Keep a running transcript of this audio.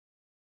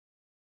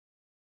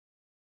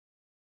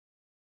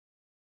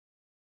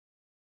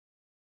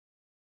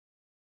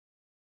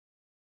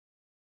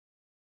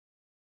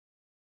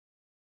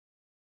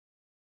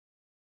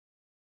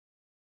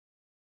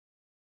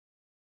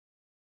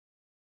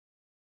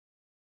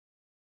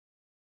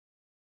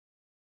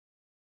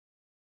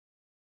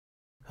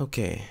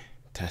Okay,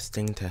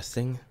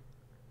 testing.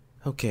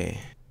 Okay.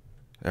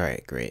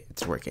 Alright, great,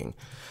 it's working.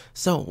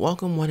 So,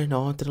 welcome one and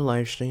all to the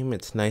live stream.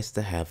 It's nice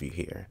to have you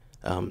here.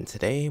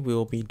 Today we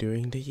will be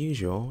doing the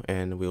usual,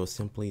 and we will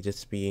simply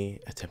just be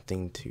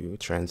attempting to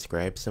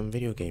transcribe some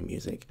video game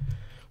music,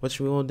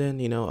 which we will then,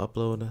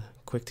 upload a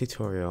quick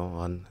tutorial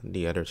on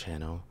the other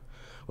channel,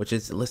 which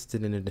is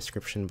listed in the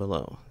description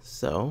below.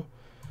 So,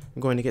 I'm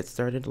going to get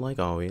started like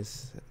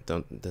always.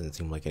 Doesn't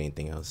seem like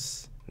anything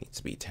else needs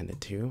to be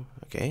tended to.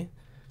 Okay,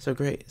 so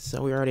great.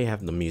 So we already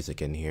have the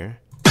music in here.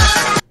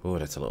 Oh,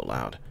 that's a little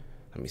loud.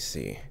 Let me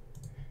see.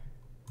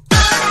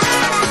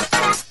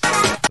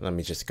 Let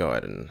me just go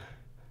ahead and...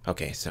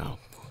 Okay, so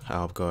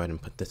I'll go ahead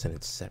and put this in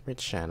its separate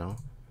channel.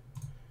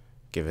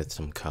 Give it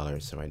some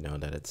color so I know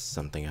that it's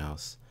something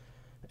else.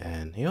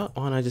 And you know what?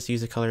 Why don't I just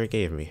use the color it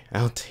gave me?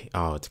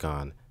 Oh, it's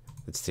gone.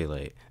 It's too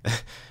late.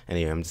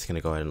 Anyway, I'm just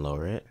gonna go ahead and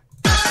lower it.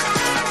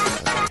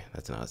 Okay,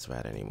 that's not as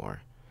bad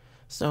anymore.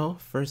 So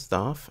first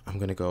off, I'm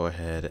gonna go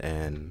ahead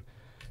and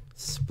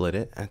split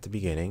it at the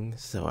beginning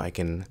so I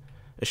can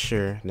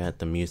assure that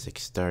the music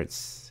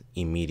starts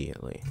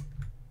immediately,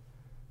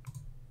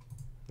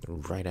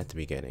 right at the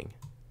beginning.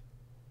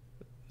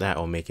 That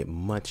will make it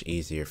much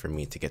easier for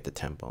me to get the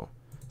tempo.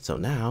 So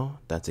now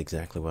that's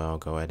exactly what I'll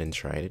go ahead and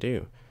try to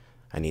do.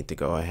 I need to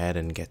go ahead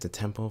and get the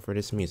tempo for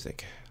this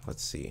music.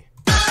 Let's see.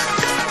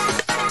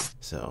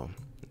 So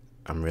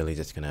I'm really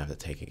just gonna have to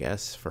take a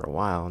guess for a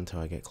while until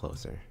I get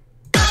closer.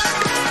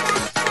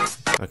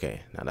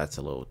 Okay, now that's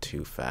a little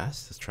too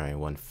fast. Let's try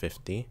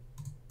 150.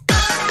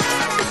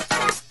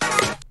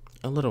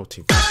 A little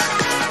too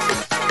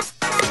fast.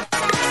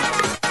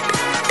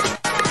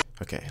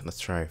 Okay, let's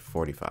try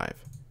 45.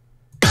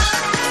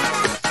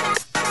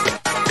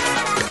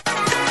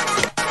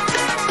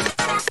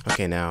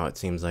 Okay, now it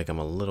seems like I'm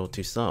a little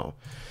too slow.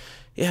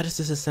 Yeah,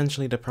 this is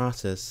essentially the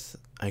process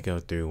I go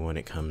through when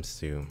it comes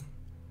to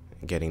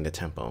getting the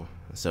tempo.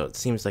 So it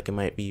seems like it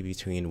might be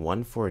between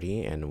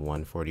 140 and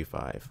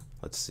 145.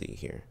 Let's see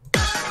here.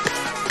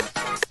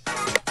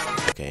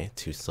 Okay,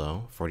 too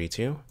slow.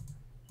 42.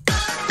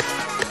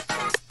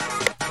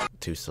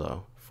 Too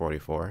slow.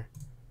 44.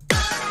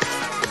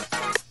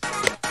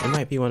 It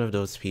might be one of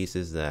those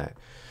pieces that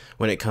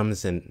when it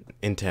comes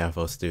into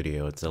FL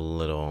Studio, it's a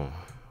little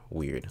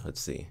weird.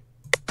 Let's see.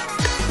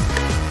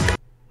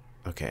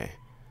 Okay,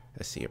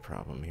 I see a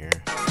problem here.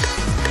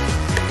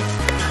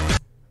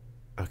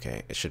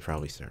 Okay, it should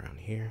probably start around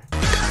here.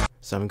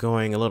 So I'm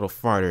going a little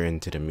farther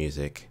into the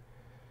music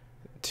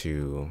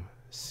to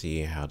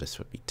see how this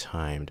would be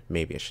timed.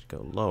 Maybe I should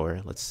go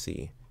lower. Let's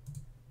see.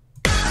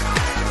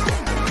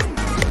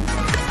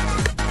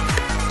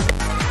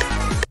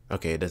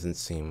 Okay, it doesn't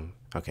seem...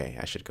 Okay,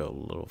 I should go a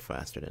little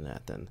faster than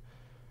that then.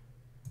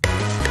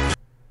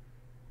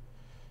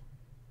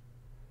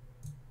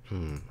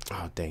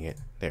 Oh, dang it.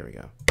 There we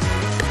go.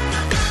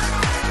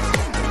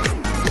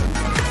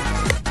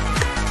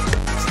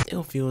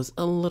 Still feels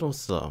a little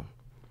slow.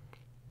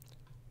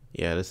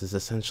 Yeah, this is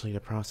essentially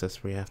the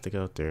process we have to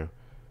go through.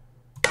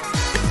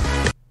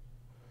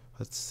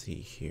 Let's see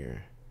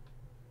here.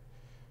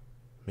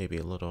 Maybe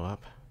a little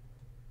up.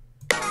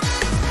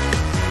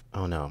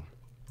 Oh no.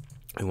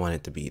 I want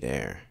it to be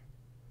there.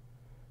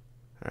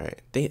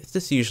 Alright.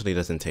 This usually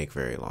doesn't take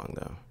very long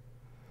though.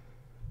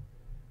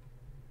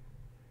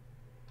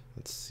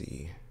 Let's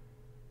see.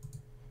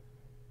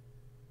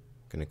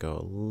 Gonna go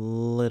a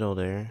little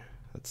there.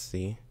 Let's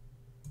see.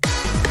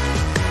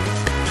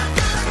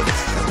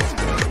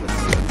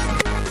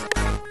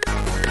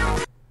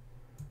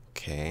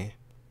 Okay.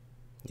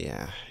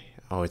 Yeah,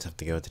 I always have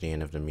to go to the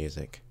end of the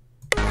music.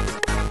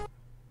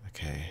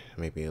 Okay,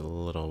 maybe a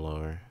little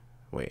lower.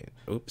 Wait,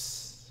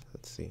 oops.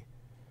 Let's see.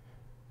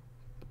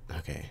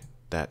 Okay,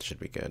 that should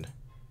be good.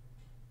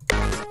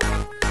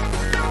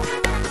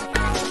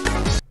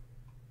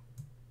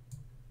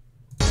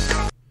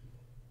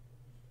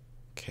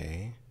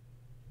 Okay.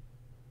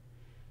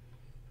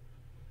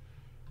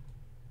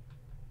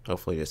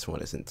 Hopefully this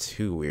one isn't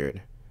too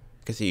weird,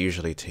 because it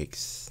usually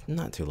takes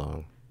not too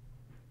long.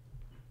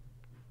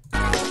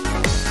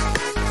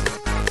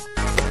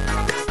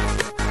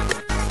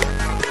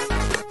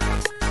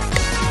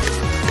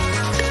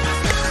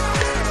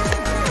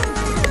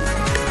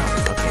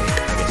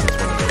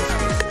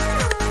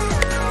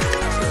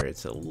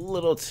 It's a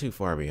little too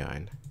far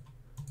behind.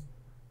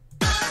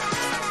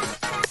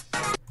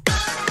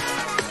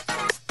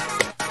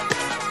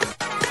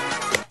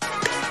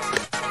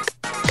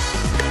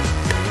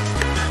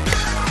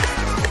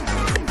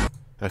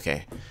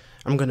 Okay,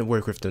 I'm gonna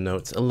work with the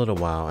notes a little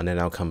while and then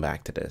I'll come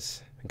back to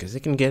this because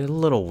it can get a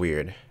little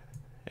weird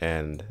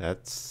and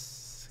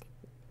that's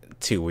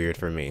too weird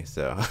for me.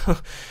 So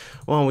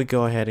why don't we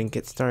go ahead and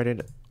get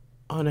started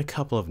on a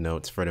couple of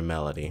notes for the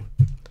melody.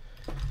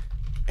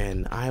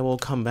 And I will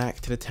come back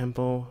to the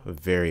tempo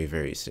very,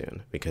 very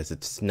soon because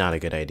it's not a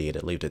good idea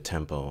to leave the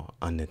tempo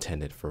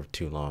unattended for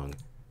too long.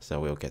 So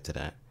we'll get to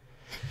that.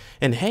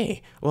 And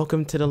hey,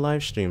 welcome to the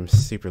live stream,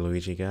 Super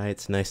Luigi guy.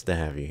 It's nice to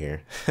have you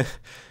here.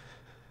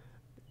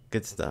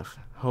 Good stuff.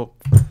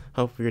 Hope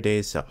your day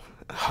is so.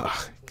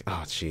 Oh,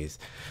 jeez.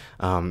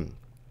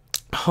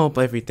 Hope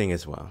everything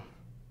is well.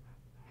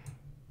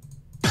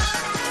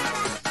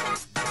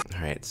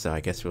 Alright, so I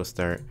guess we'll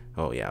start.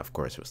 Oh, yeah, of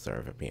course we'll start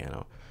with a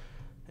piano.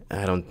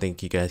 I don't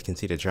think you guys can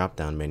see the drop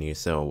down menu,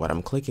 so what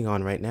I'm clicking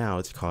on right now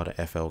is called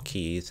FL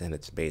keys, and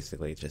it's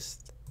basically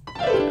just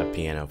a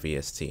piano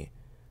VST.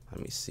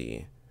 Let me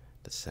see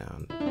the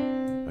sound.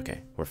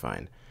 Okay, we're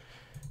fine.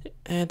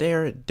 And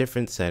there are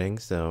different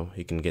settings, so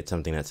you can get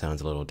something that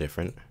sounds a little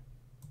different.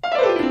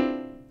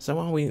 So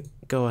why don't we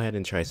go ahead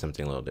and try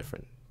something a little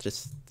different?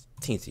 Just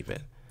teensy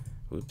bit.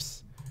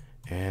 Oops.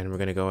 And we're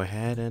gonna go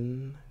ahead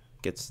and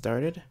get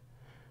started.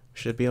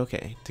 Should be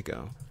okay to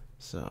go.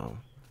 So,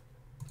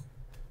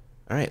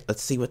 alright,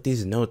 let's see what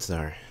these notes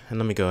are. And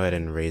let me go ahead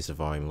and raise the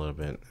volume a little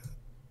bit.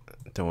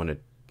 Don't want to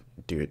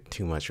do it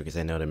too much because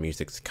I know the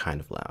music's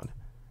kind of loud.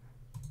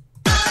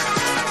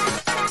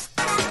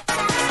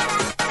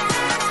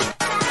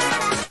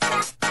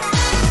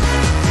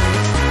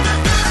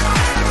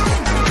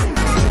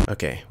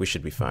 Okay, we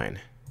should be fine.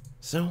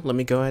 So let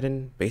me go ahead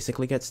and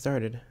basically get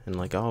started. And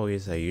like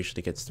always, I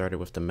usually get started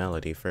with the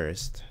melody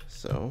first.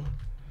 So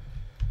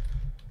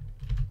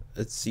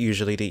it's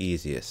usually the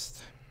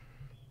easiest.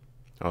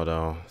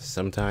 Although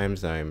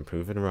sometimes I'm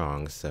proven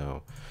wrong,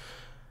 so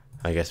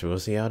I guess we'll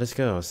see how this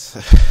goes.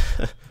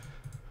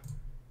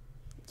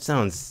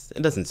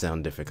 It doesn't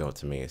sound difficult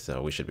to me,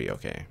 so we should be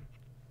okay.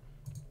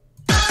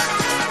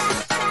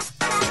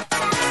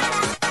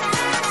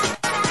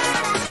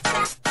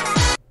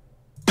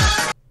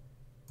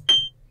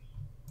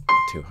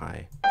 Too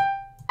high.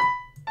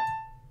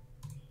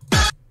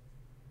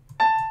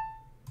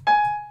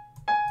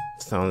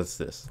 Sounds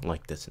this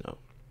like this note.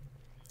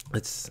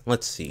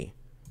 Let's see.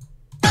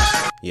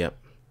 Yep.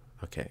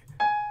 Okay.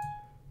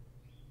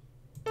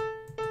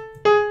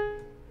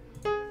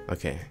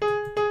 Okay.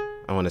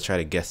 I want to try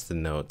to guess the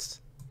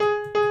notes.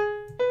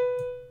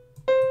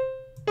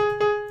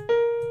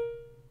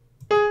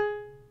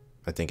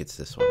 I think it's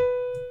this one.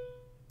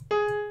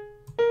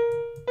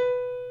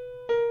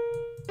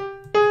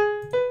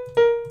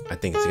 I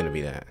think it's gonna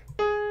be that.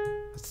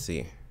 Let's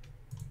see.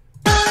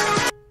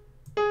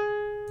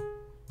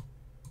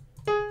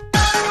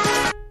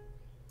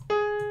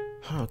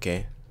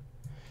 Okay.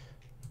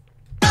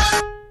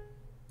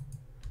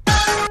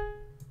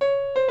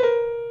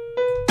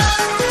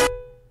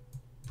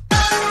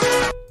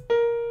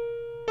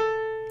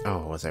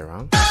 Oh, was I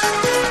wrong?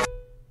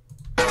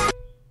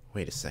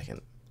 Wait a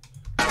second.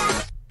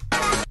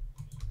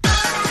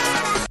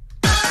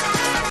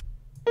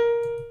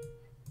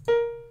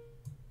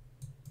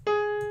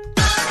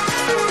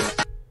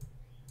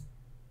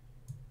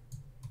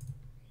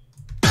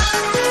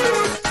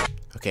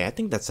 Okay, I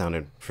think that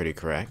sounded pretty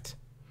correct.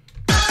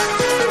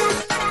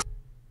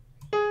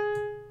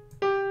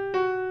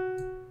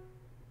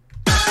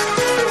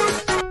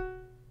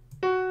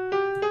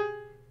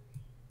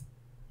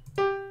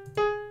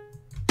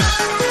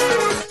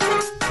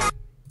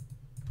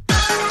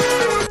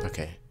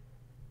 Okay,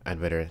 I'd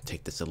better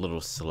take this a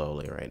little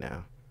slowly right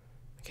now.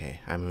 Okay,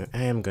 I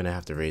am gonna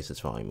have to raise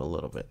this volume a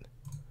little bit.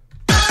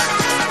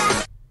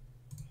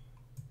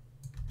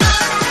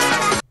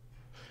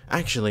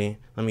 Actually,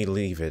 let me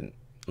leave it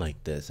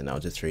like this and I'll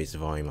just raise the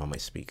volume on my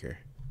speaker.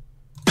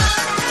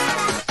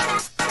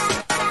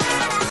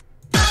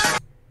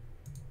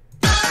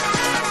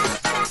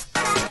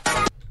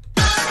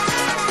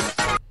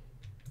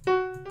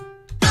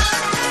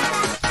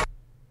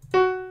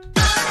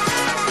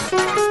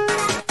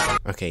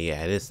 Okay,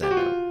 yeah, it is that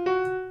note.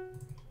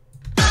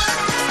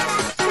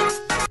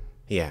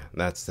 Yeah,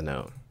 that's the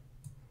note.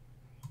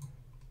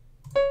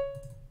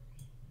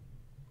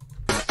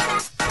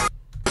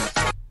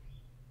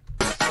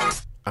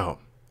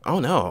 Oh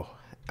no,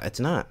 it's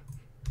not.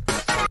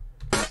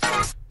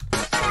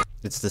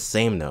 It's the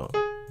same note.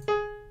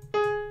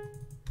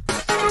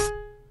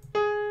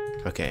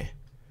 Okay.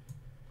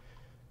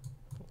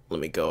 Let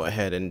me go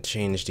ahead and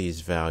change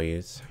these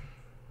values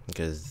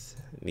because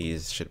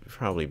these should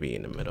probably be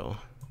in the middle.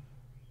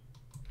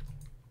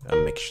 A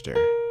mixture.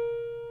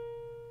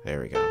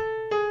 There we go.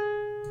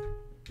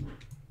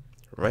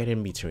 Right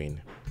in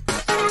between.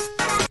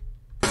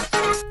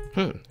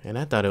 And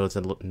I thought it was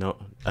a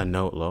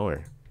note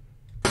lower.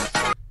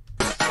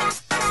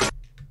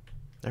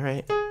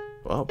 Alright,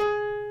 well,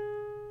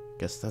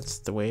 guess that's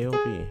the way it'll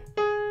be.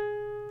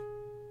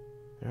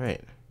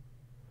 Alright.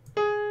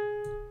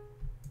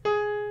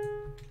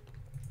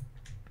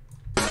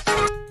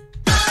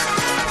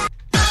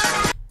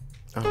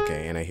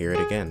 Okay, and I hear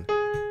it again.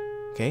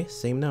 Okay,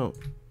 same note.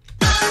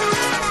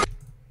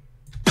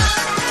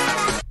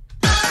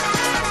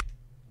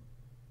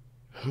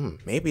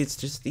 Maybe it's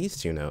just these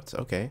two notes,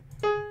 okay.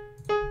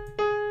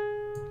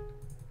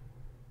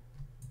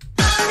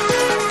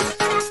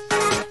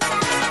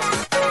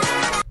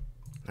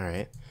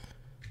 Alright,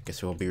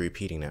 guess we'll be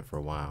repeating that for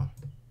a while.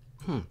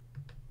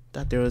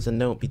 Thought there was a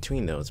note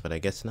between those, but I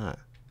guess not.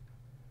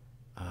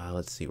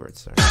 Let's see where it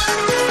starts.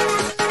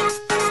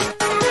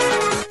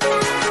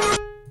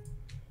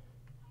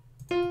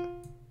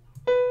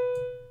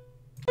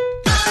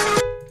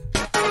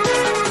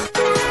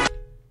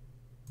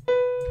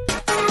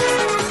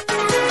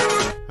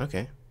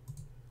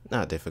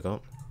 Not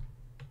difficult.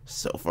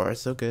 So far,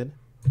 so good.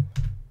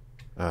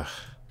 Ugh,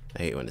 I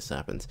hate when this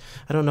happens.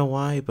 I don't know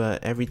why,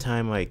 but every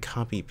time I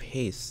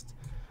copy-paste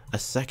a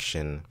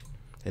section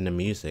in the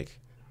music,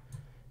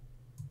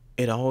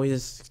 it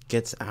always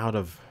gets out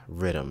of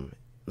rhythm.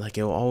 Like,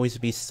 it'll always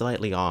be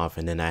slightly off,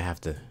 and then I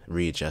have to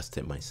readjust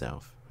it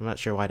myself. I'm not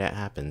sure why that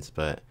happens,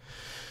 but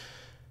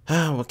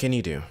what can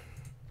you do?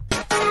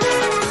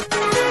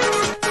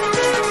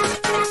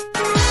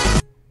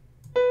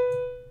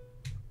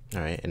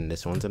 Alright, and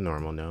this one's a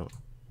normal note.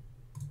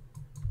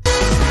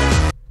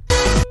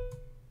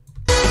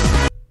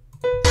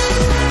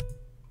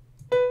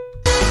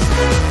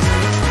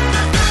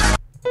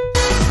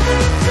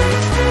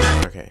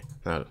 Okay,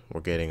 now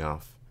we're getting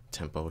off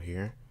tempo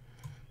here.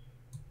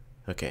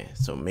 Okay,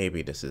 so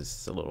maybe this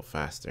is a little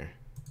faster.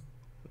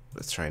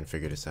 Let's try and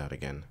figure this out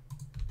again.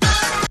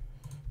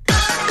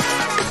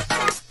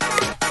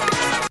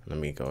 Let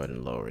me go ahead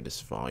and lower this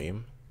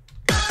volume.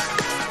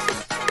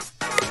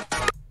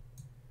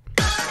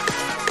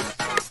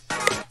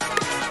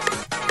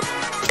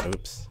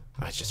 Oops,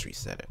 I just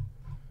reset it.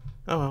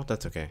 Oh well,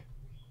 that's okay.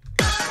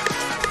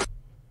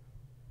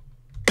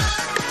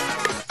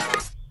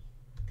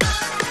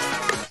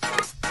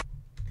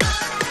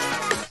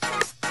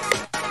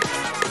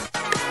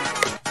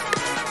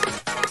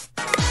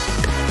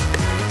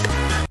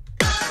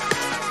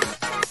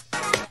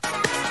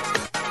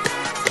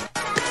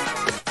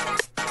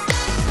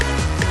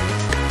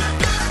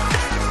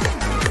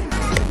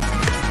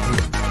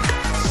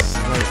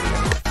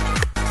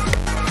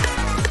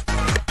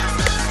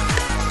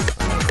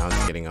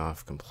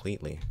 Off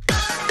completely.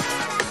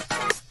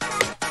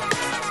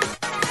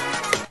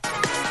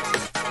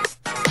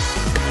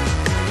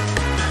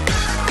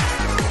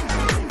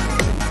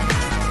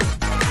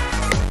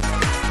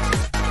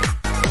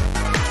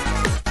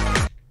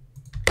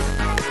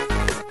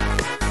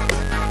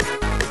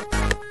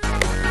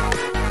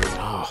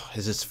 Oh,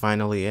 is this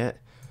finally it?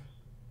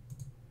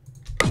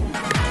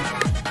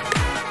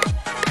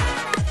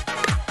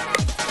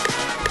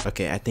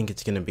 Okay, I think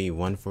it's gonna be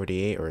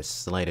 148 or a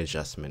slight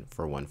adjustment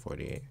for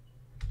 148.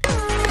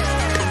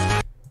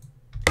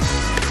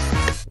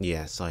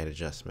 Yeah, slight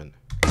adjustment.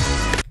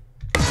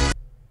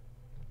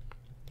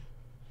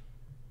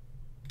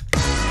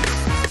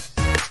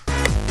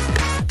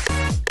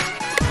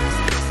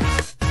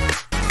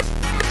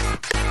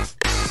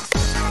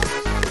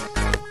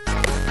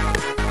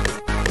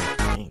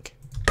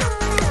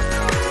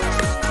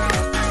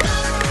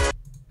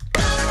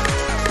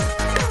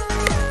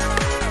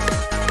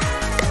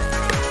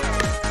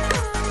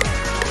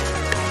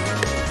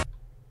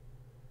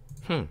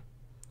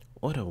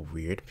 What a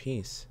weird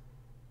piece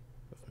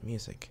of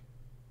music.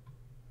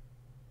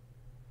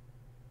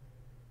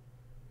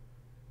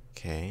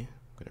 Okay,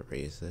 I'm gonna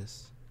raise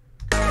this.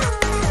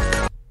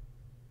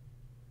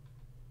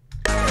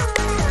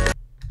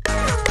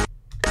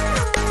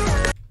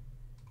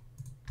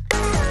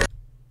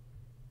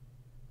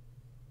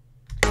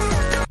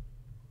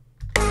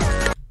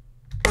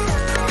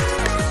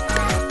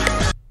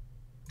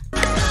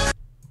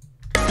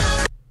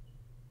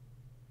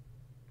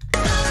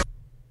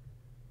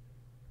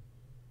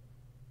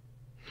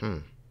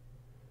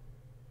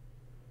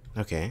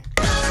 Okay.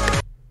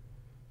 I'm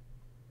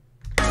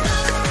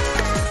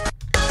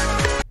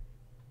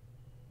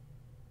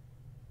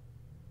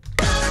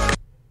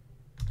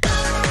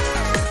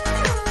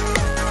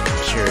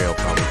sure he'll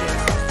probably get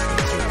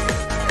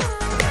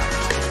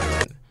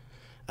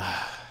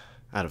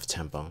out of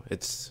tempo.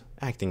 It's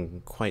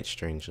acting quite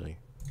strangely.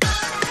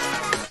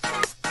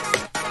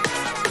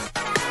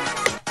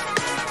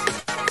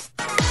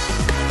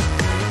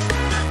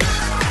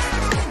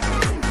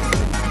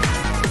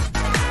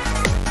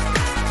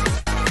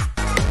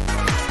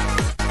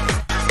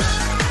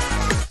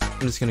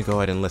 I'm just gonna go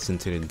ahead and listen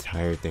to the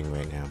entire thing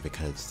right now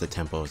because the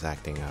tempo is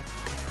acting up.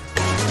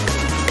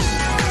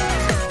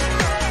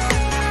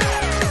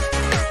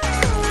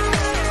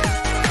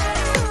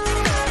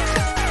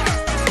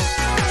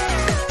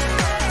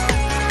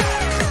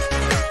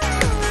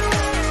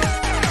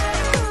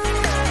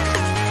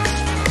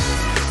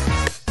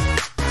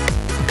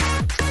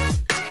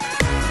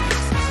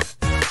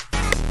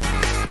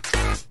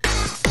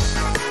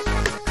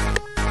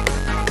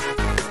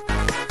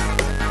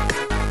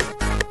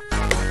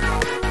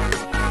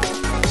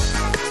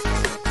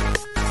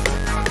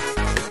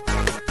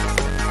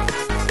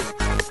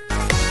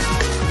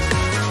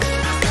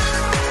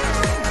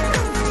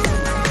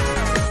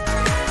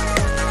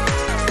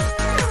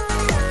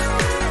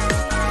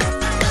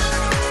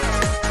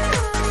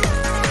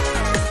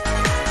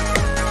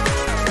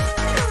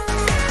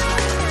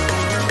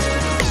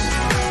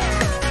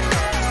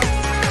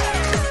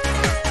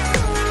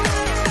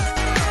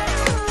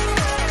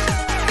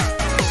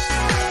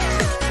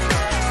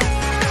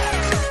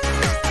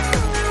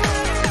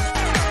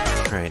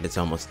 It's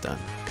almost done.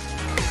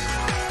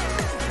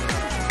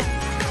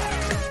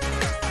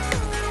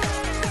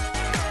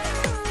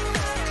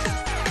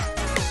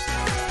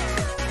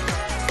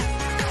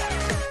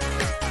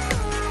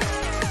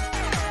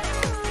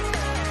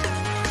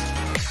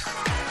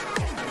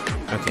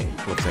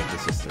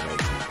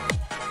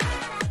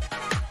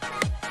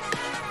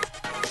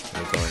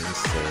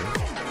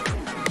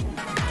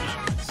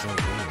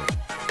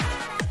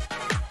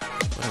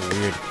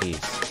 weird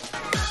piece.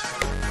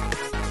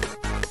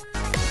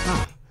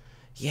 Huh.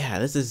 Yeah,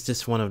 this is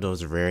just one of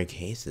those rare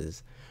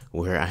cases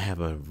where I have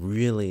a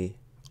really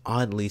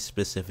oddly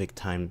specific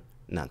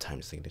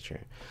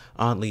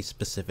oddly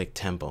specific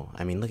tempo.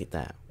 I mean, look at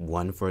that.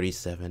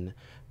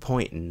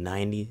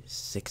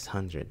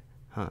 147.9600.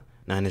 Huh.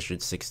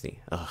 960.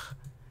 Ugh.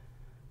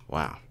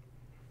 Wow.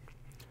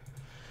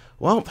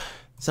 Well,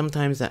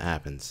 sometimes that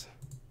happens.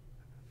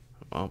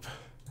 Well,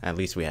 at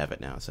least we have it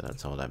now, so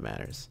that's all that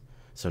matters.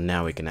 So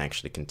now we can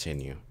actually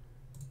continue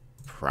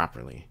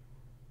properly.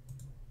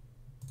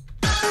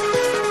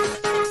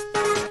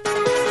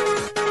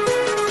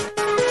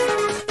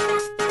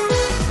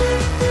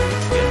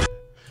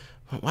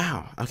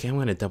 Wow. Okay, I'm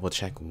gonna double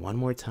check one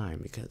more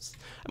time because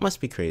it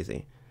must be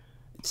crazy.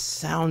 It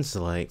sounds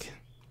like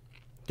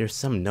there's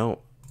some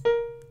note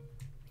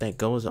that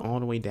goes all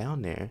the way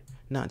down there.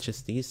 Not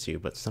just these two,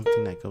 but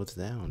something that goes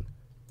down.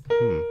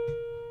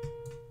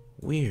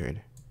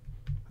 Weird.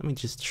 Let me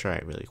just try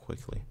it really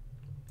quickly.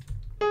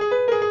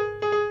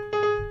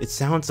 It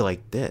sounds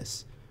like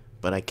this,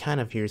 but I kind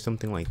of hear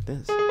something like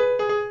this.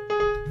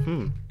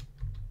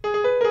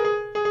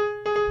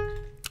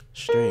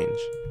 Strange.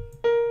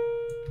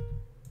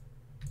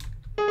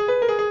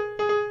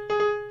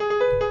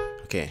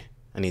 Okay,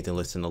 I need to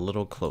listen a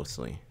little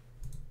closely.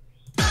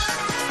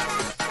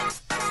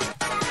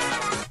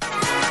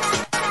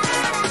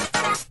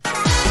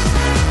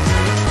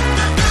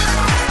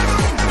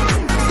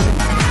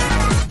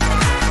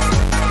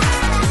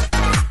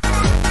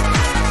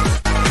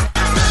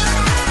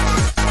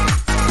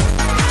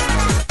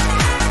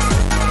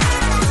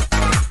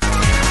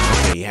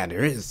 Yeah,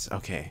 there is.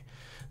 Okay.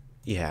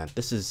 Yeah,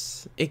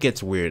 it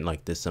gets weird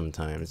like this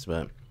sometimes,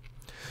 but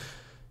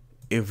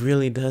it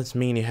really does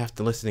mean you have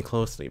to listen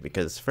closely,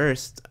 because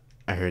first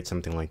I heard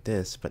something like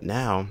this, but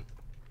now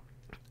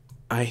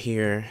I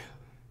hear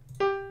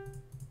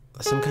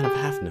some kind of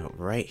half note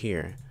right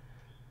here.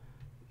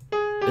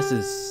 This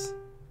is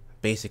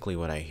basically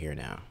what I hear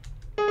now.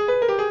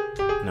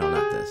 No,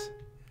 not this.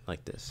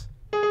 Like this.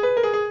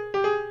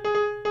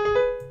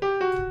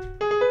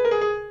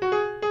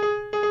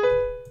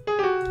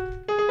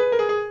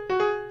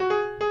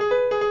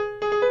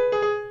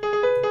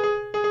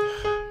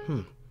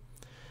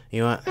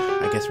 You know what?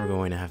 I guess we're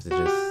going to have to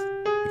just...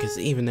 Because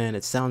even then,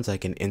 it sounds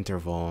like an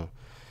interval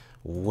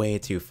way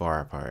too far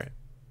apart.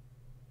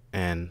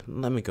 And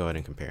let me go ahead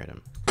and compare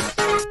them.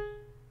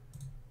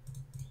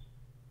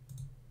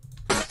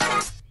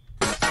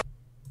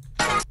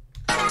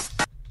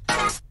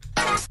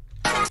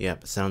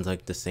 Yep, sounds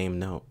like the same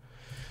note.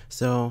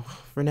 So,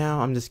 for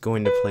now, I'm just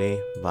going to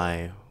play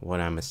by what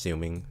I'm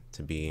assuming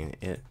to be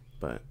it,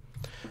 but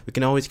we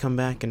can always come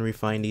back and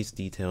refine these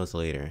details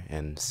later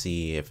and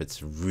see if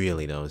it's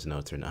really those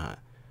notes or not.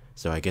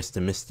 So I guess the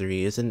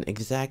mystery isn't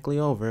exactly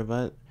over,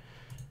 but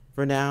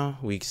for now,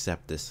 we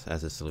accept this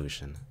as a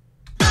solution.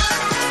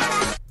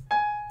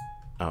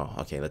 Oh,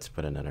 okay, let's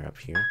put another up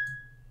here.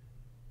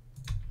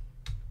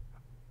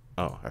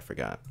 Oh, I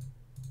forgot.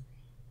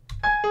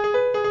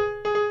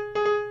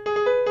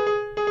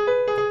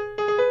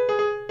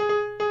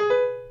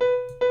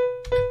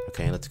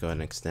 Okay, let's go ahead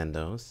and extend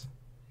those.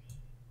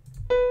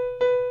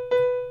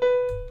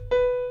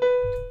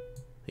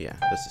 Yeah,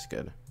 this is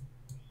good.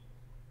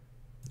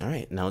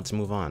 Alright, now let's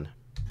move on.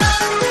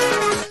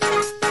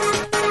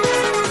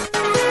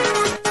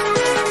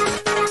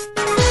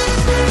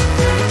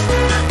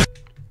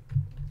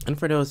 And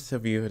for those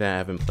of you that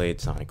haven't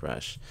played Sonic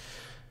Rush,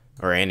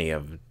 or any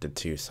of the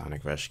two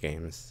Sonic Rush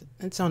games,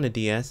 it's on the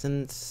DS,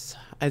 and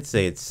I'd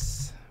say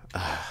it's...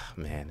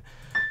 man.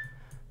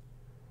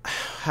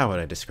 How would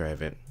I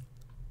describe it?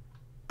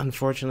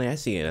 Unfortunately, I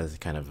see it as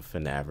kind of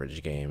an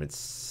average game.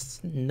 It's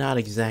not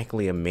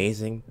exactly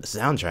amazing. The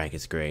soundtrack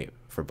is great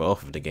for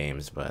both of the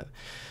games, but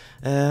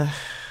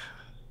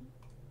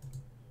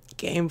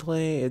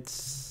gameplay,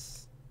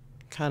 it's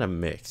kind of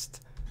mixed.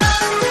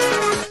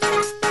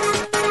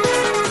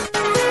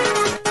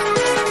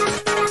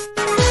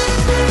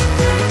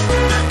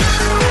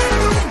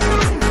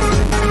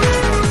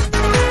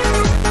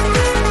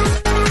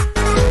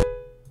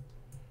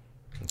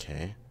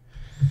 Okay.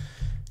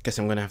 Guess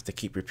I'm gonna have to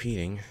keep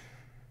repeating.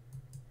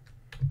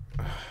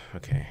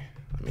 Okay,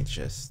 let me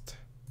just...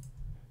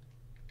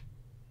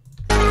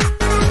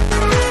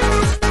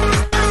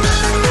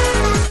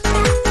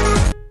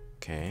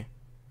 Okay.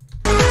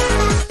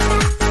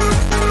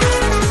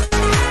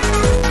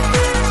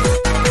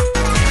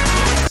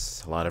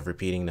 Yes, a lot of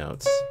repeating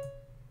notes.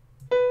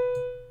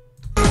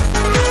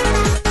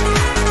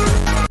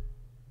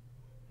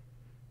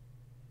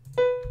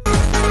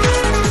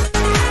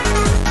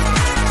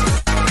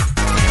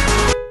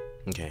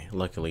 Okay,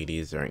 luckily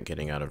these aren't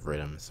getting out of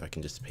rhythm, so I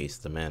can just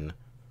paste them in.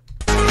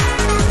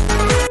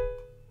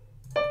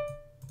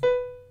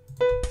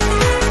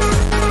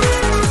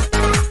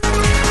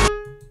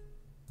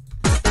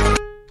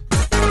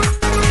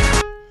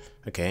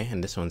 Okay,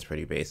 and this one's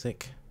pretty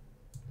basic.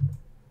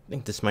 I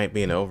think this might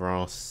be an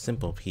overall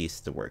simple piece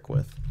to work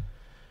with.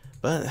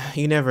 But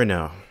you never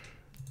know.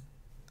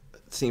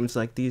 It seems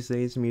like these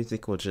days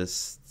music will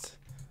just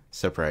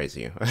surprise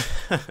you.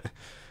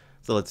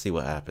 So let's see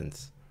what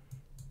happens.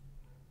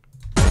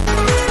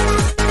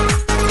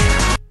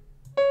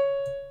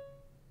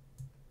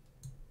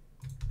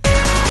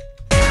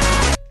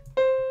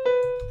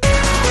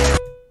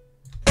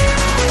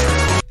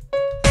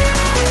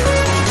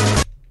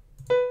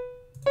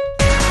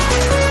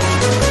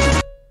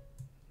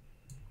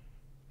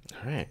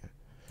 Alright.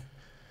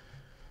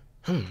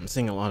 I'm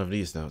seeing a lot of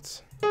these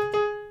notes.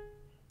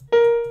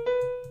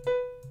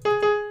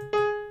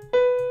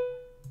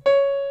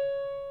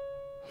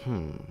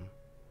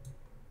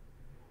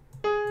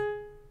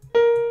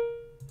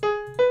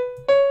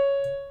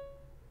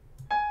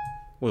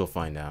 We'll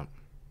find out.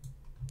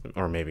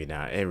 Or maybe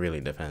not. It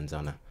really depends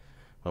on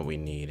what we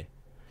need.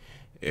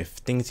 If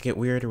things get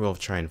weird, we'll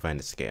try and find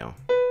a scale.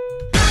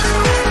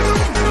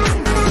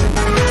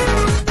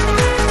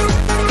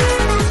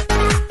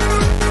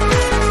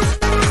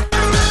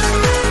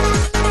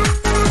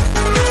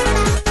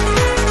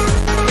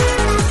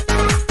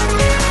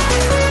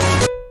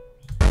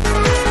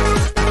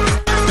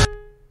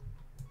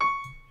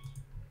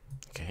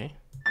 Okay.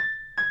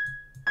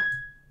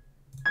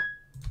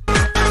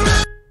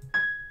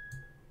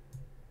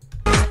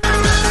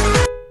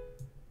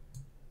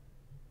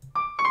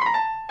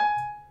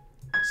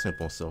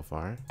 Simple so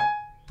far.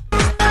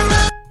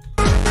 I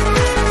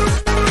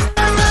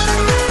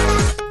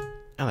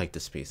like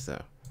this piece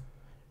though.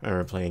 I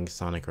remember playing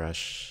Sonic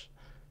Rush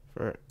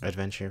for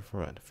Adventure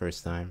for what?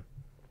 First time.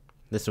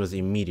 This was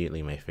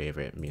immediately my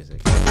favorite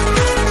music.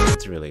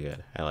 It's really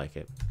good. I like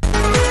it.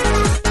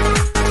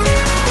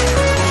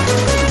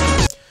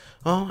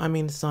 Well, I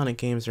mean, Sonic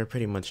games are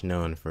pretty much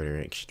known for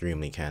their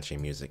extremely catchy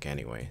music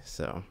anyway,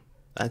 so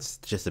that's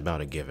just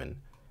about a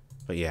given.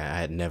 But yeah, I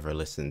had never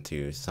listened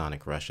to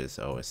Sonic Rush's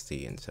OST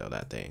until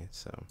that day,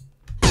 so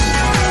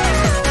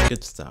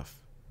good stuff.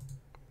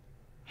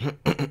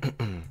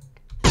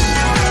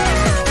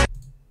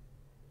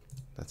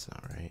 That's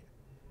not right.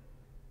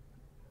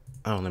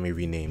 Oh, let me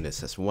rename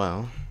this as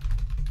well.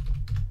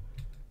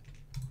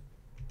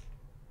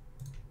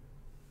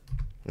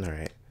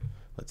 Alright,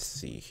 let's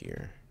see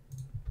here.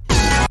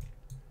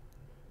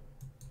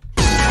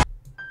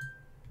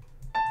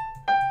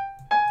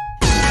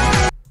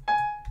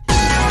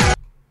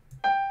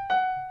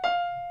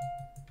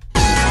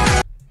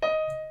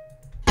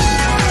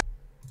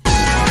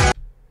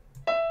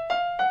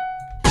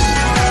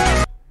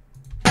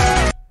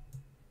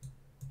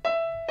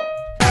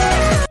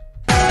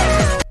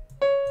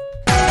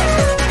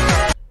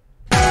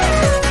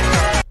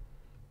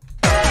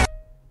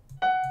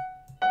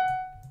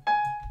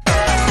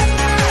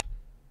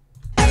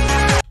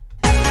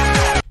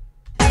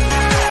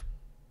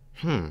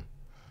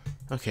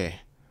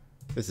 Okay,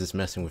 this is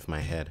messing with my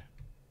head.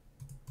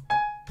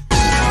 I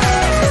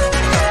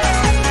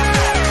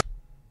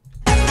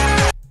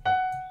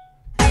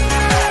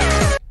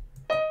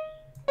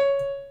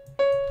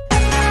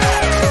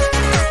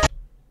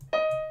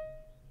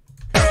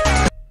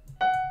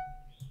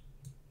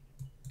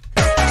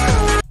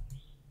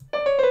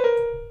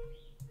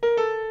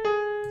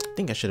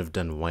think I should have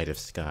done White of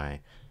Sky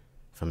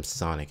from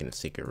Sonic and the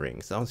Secret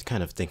Rings. I was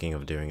kind of thinking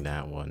of doing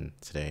that one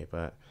today,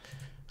 but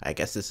I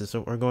guess this is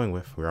what we're going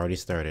with. We're already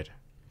started.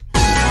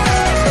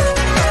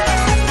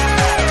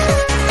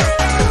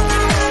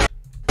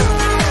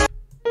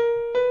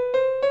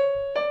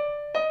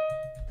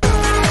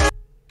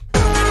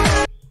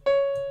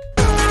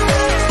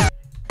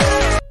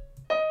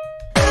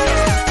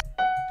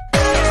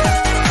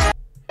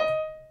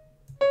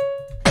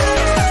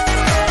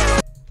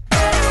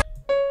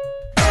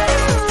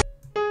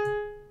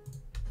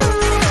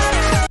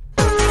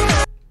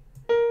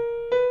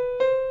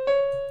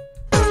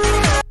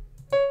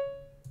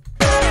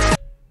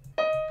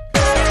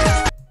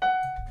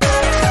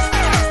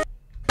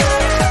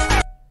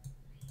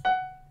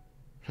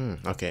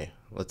 Okay,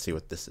 let's see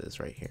what this is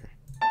right here.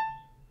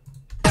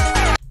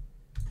 I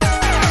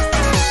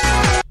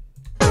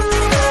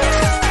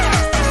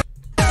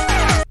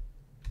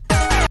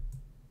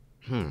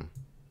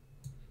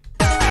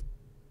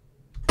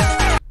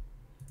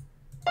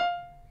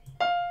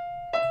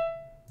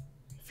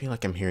feel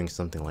like I'm hearing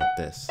something like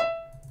this.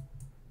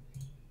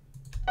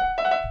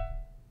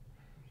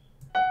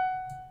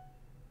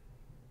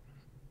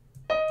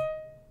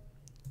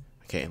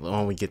 Okay, why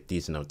don't we get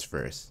these notes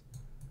first?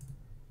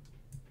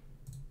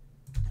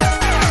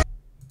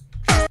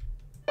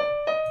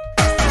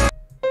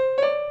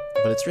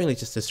 But it's really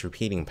just this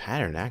repeating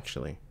pattern,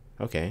 actually.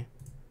 Okay,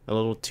 a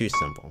little too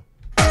simple.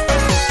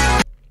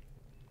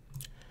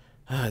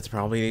 It's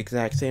probably the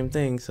exact same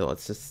thing, so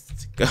let's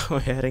just go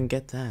ahead and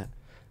get that.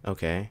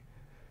 Okay.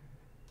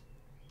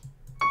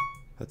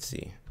 Let's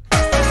see.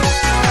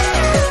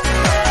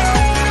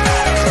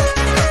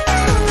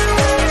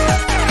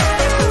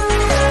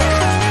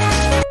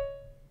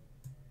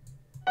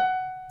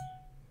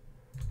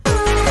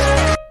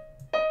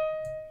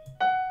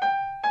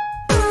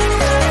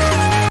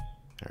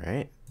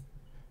 Alright.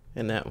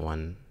 And that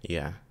one,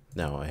 yeah.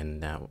 No,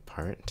 and that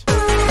part.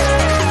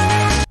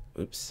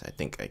 Oops, I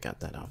think I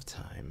got that off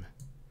time.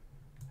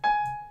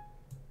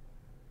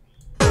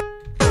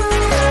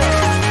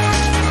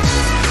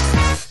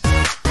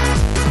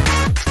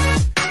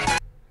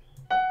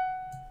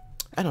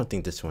 I don't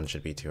think this one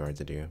should be too hard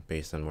to do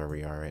based on where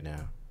we are right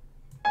now.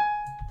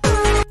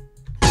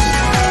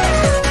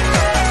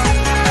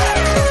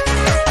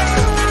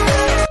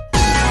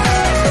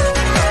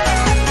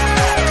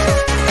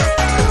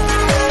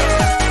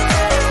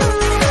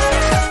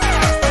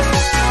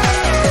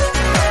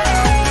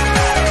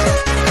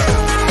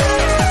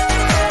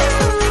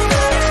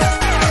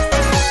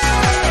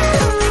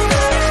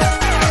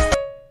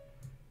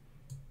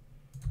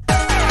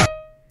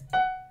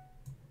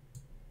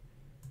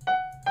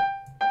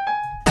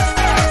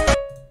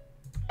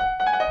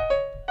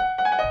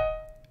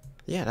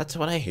 Yeah, that's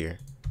what I hear.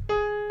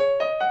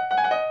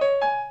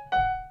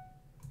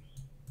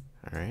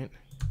 Alright.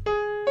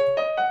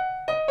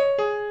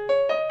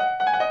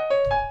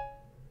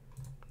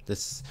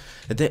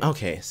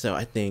 Okay, so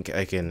I think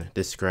I can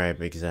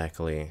describe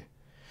exactly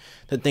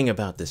the thing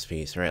about this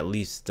piece, or at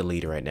least the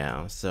lead right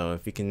now. So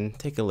if you can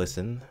take a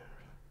listen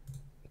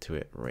to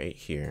it right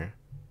here.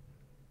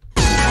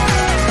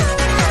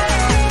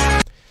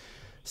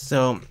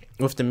 So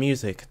with the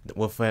music,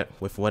 with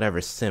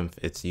whatever synth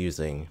it's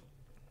using,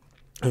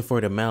 and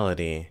for the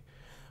melody,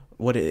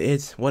 what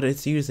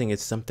it's using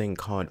is something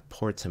called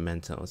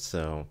portamento.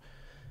 So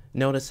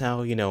notice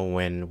how, you know,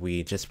 when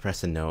we just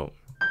press a note,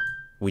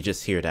 we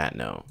just hear that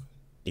note,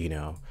 you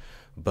know.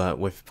 But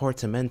with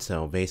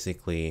portamento,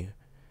 basically,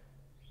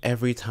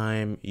 every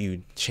time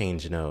you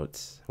change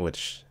notes,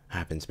 which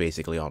happens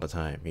basically all the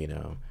time, you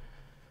know,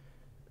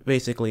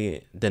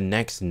 basically the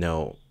next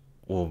note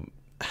will,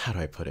 how do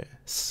I put it?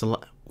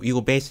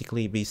 You'll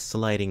basically be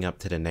sliding up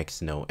to the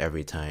next note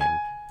every time,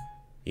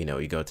 you know,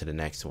 you go to the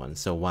next one.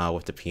 So while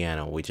with the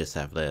piano, we just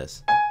have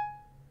this.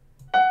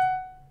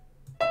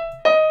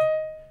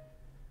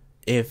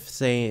 If,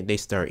 say, they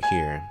start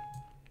here,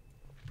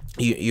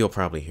 you'll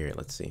probably hear it.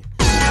 Let's see.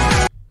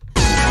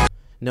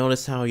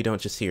 Notice how you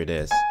don't just hear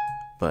this,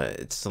 but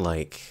it's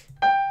like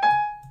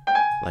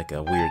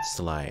a weird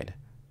slide.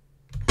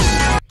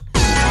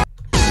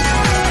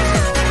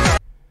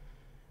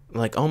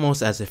 Like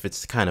almost as if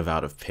it's kind of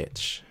out of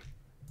pitch.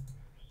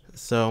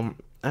 So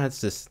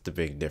that's just the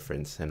big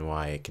difference and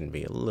why it can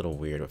be a little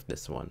weird with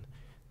this one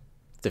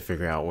to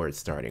figure out where it's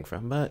starting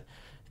from. But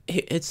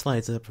it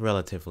slides up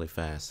relatively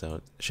fast, so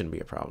it shouldn't be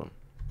a problem.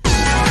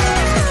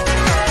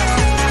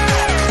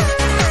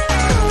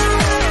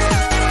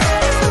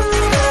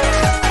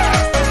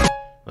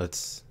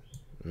 Let's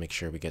make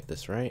sure we get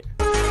this right.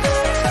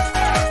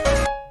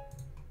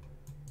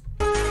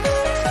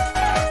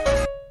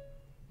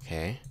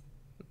 Okay,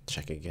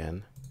 check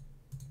again.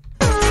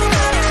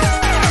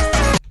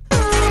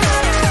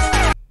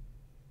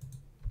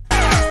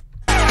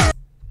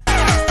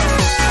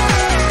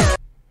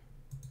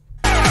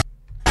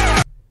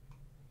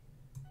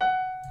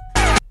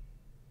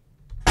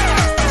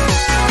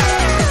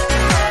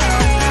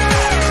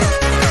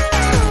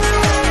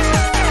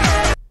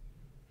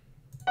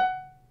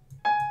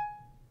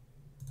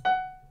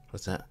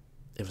 Was that?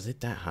 Was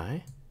it that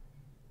high?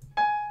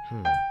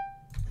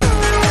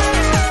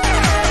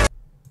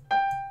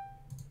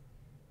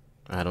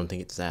 I don't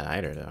think it's that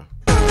either, though.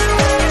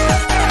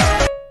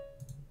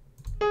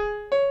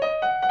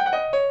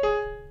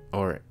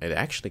 Or it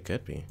actually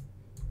could be.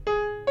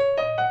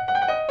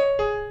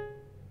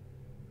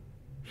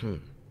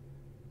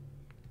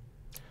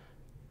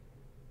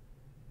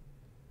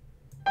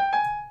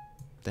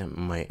 That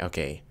might.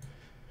 Okay.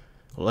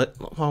 Why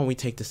don't we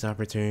take this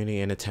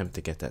opportunity and attempt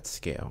to get that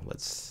scale?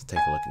 Let's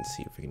take a look and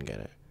see if we can get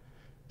it.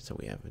 So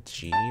we have a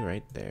G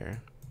right there,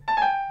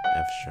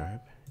 F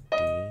sharp, D,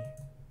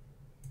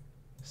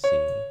 C.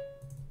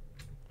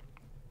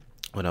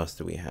 What else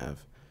do we have?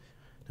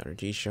 Another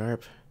G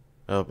sharp.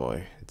 Oh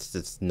boy, it's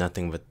just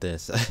nothing but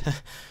this.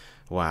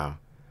 Wow.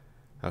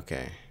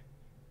 Okay.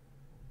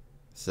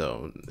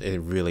 So it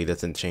really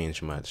doesn't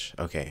change much.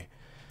 Okay,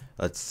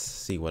 let's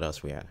see what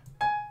else we had.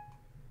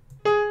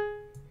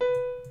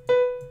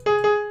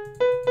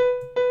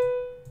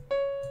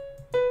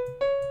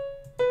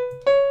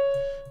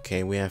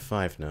 Okay, we have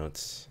 5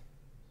 notes.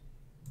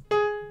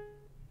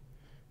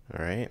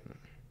 Alright.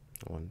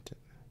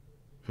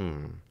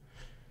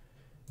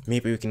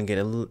 Maybe we can get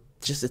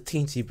just a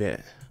teensy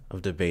bit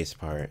of the bass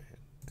part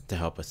to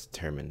help us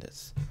determine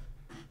this.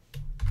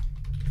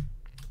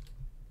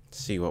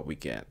 See what we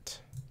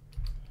get.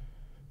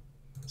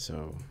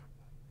 So,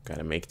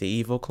 gotta make the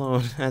evil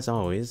clone as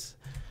always.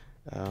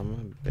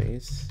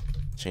 Bass.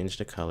 Change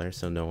the color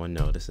so no one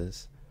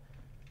notices.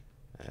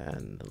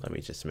 And let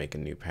me just make a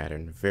new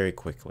pattern very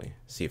quickly.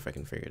 See if I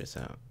can figure this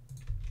out.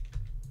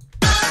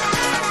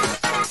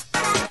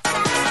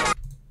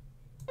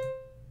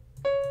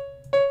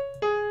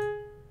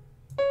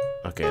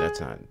 Okay,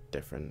 that's not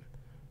different.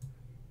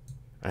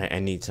 I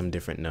need some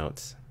different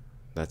notes.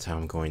 That's how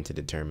I'm going to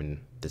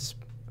determine this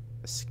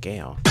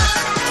scale.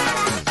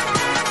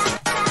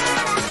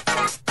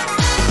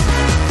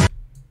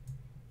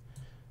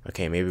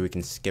 Okay, maybe we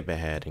can skip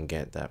ahead and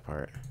get that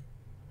part.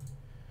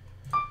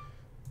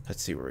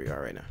 Let's see where we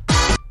are right now.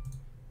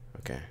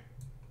 Okay.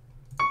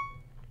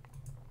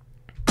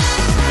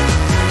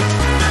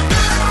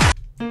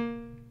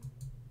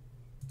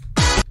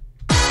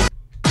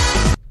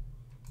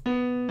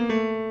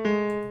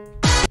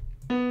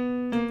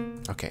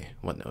 Okay,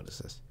 what note is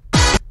this?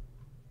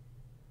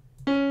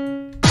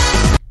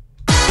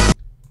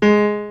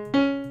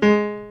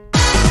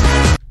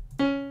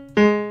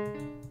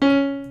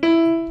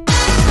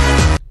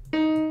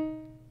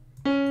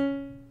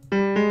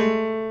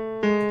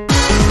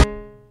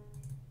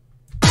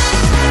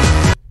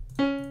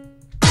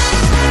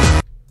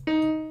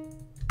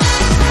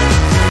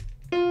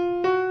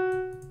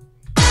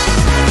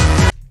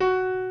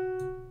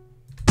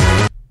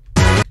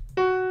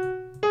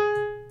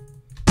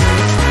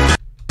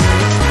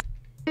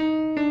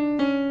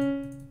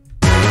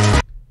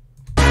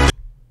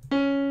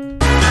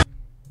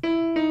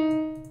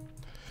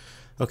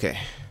 Okay,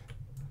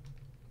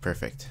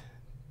 perfect.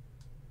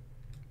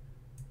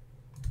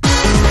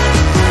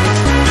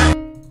 Let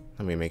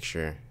me make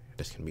sure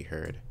this can be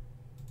heard.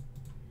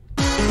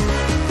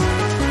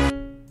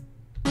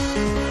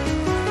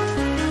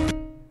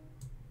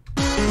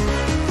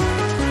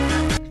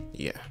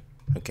 Yeah,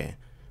 okay.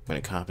 I'm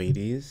gonna copy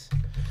these,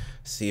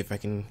 see if I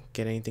can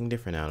get anything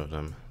different out of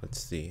them.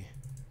 Let's see.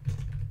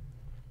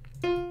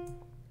 I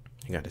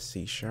got a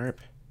C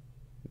sharp,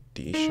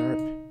 D sharp,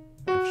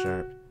 F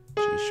sharp,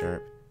 G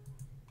sharp,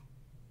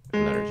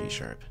 another G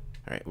sharp.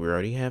 Alright, we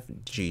already have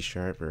G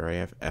sharp, we already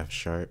have F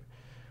sharp,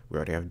 we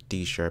already have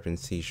D sharp and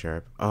C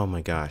sharp. Oh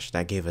my gosh,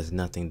 that gave us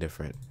nothing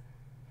different.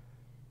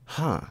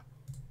 Huh.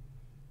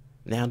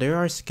 Now there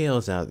are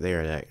scales out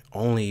there that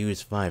only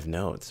use 5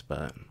 notes,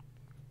 but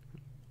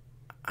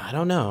I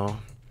don't know.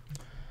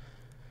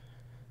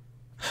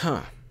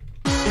 Huh.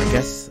 I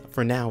guess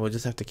for now we'll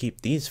just have to keep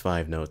these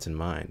 5 notes in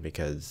mind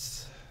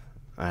because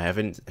I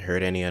haven't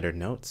heard any other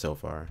notes so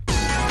far. Weird.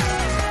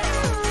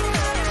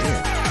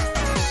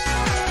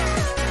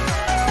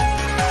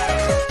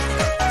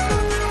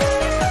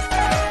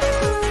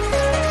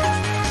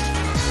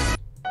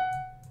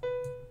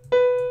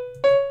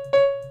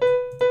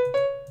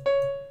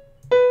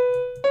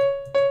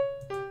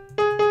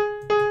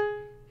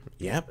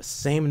 Yep,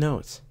 same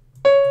notes.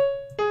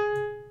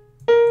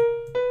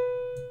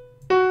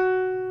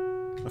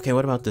 Okay,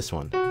 what about this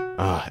one?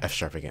 Ah, F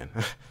sharp again.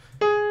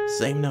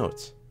 Same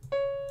notes.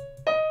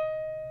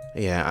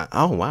 Yeah,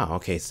 oh wow,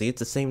 okay, see, it's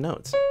the same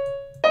notes.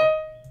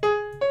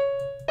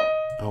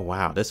 Oh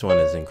wow, this one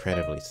is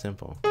incredibly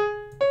simple.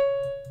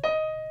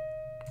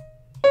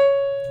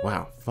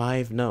 Wow,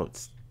 5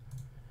 notes.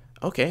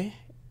 Okay,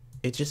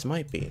 it just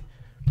might be.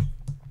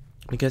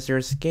 Because there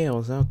are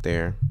scales out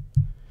there,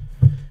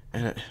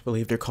 and I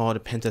believe they're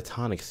called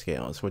pentatonic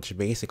scales, which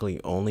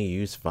basically only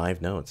use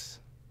 5 notes.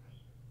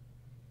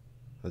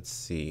 Let's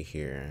see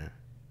here.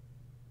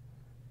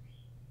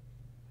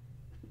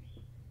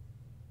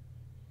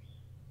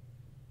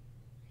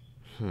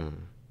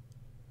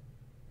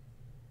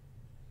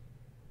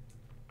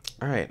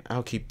 Alright,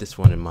 I'll keep this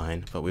one in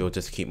mind, but we will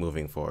just keep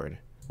moving forward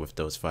with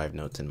those 5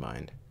 notes in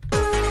mind.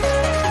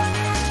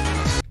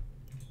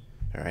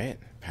 Alright,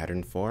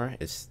 pattern 4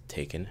 is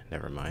taken,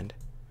 never mind.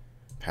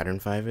 Pattern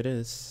 5 it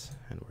is,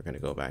 and we're going to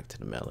go back to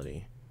the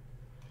melody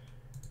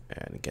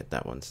and get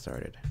that one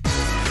started.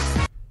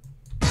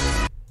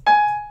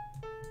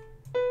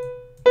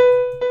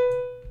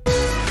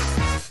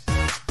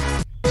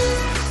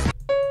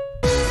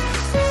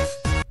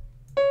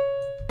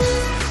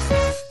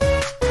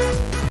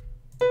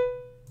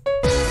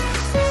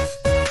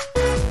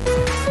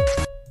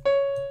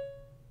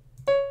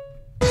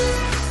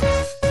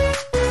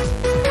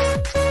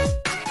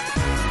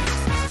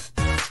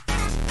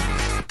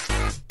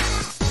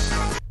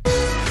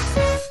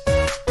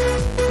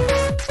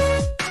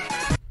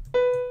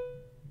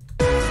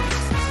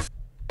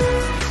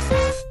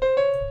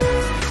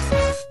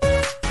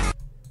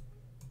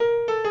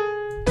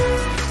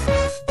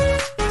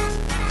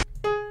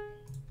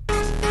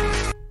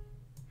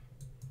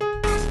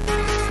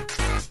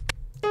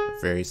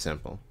 Very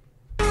simple.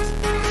 And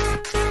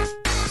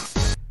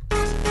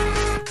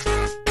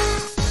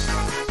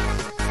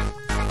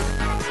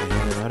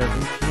another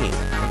repeat.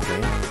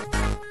 Okay.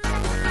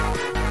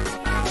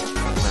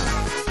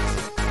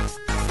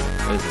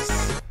 Wow. This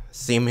is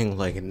seeming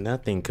like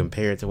nothing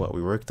compared to what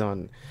we worked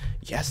on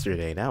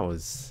yesterday. That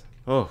was,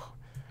 oh,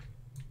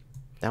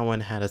 that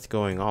one had us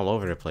going all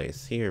over the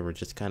place. Here, we're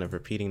just kind of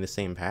repeating the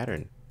same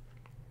pattern.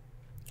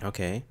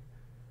 Okay.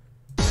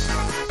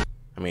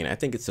 I mean, I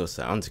think it still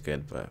sounds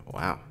good, but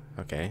wow,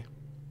 okay.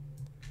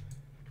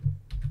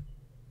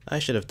 I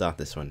should have thought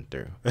this one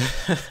through.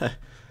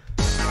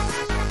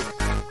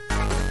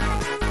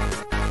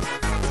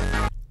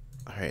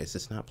 Alright, is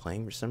this not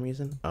playing for some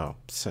reason? Oh,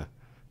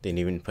 didn't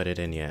even put it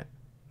in yet.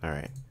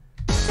 Alright.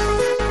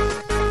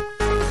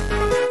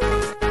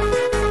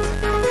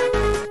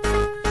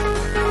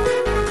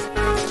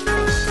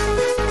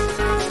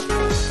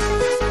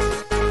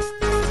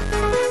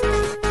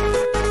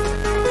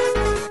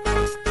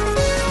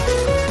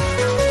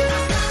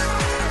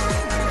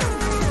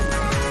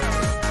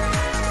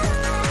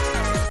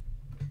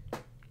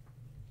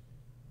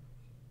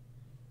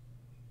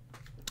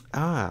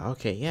 Ah,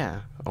 okay,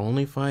 yeah.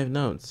 Only 5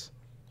 notes.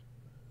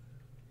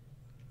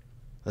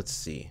 Let's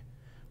see.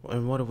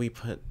 And what do we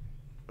put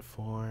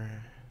for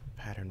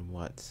pattern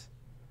what?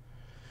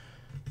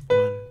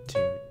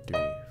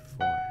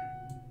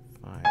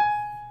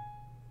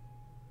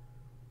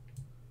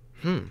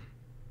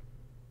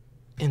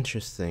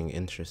 Interesting,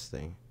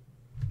 interesting.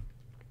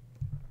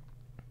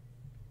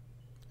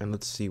 And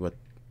let's see what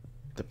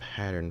the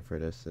pattern for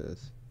this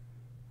is.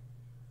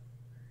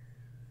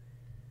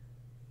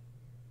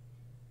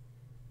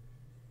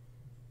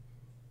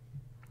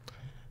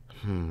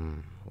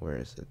 Where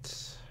is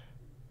it?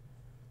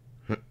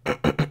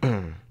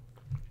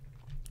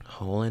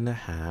 Hole and a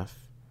half.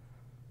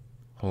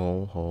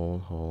 Hole, hole,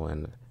 hole,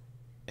 and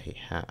a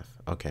half.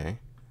 Okay.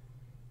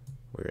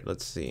 Weird.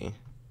 Let's see.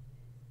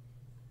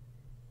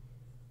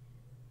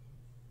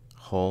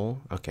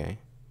 Hole. Okay.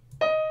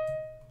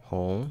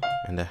 Hole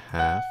and a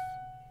half.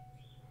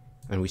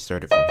 And we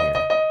started from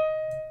here.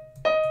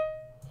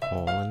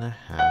 Hole and a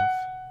half.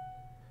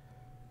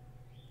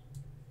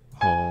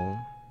 Hole.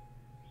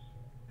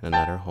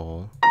 Another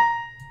hole.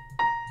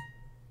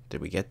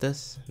 Did we get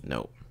this?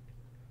 Nope.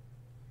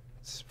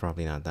 It's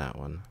probably not that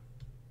one.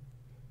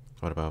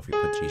 What about if we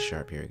put G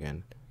sharp here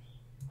again?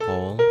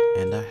 Hole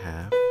and a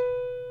half.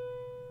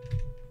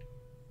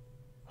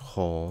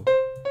 Hole.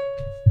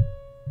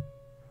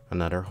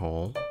 Another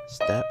hole.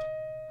 Step.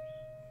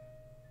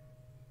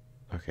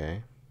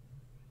 Okay.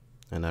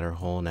 Another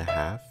hole and a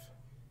half.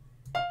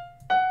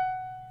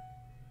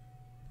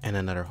 And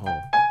another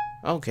hole.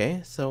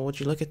 Okay, so would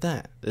you look at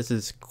that? This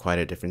is quite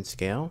a different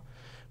scale.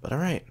 But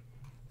alright.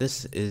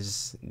 This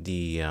is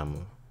the,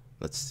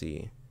 let's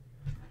see.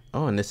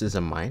 Oh, and this is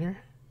a minor?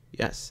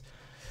 Yes.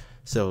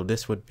 So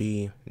this would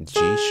be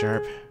G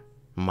sharp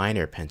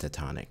minor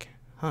pentatonic.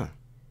 Huh.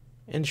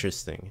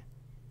 Interesting.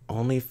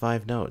 Only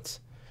 5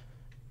 notes.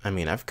 I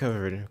mean, I've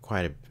covered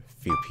quite a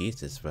few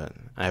pieces, but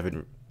I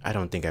don't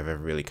think I've ever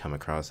really come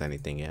across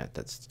anything yet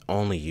that's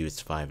only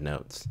used 5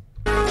 notes.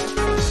 Oh.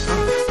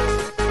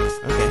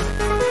 Okay.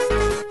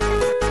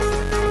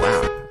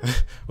 Wow.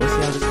 We'll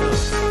see how this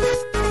goes.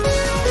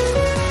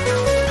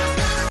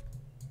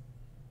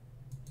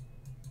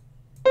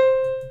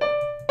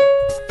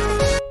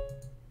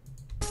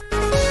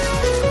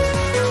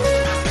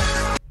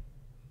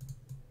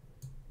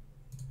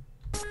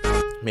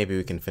 Maybe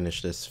we can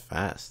finish this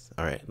fast.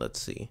 All right, let's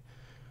see.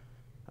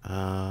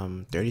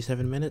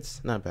 37 minutes?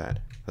 Not bad.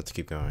 Let's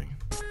keep going.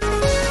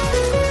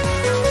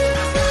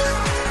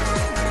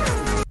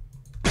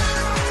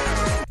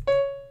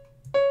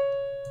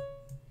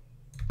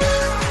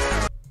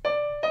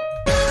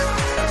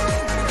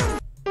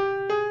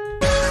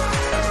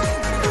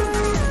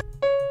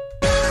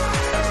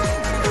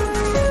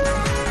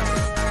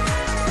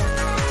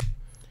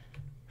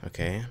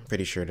 Okay,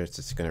 pretty sure that's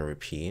just gonna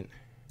repeat.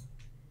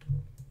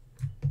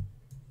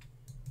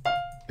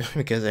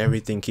 Because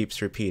everything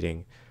keeps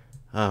repeating.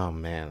 Oh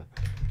man.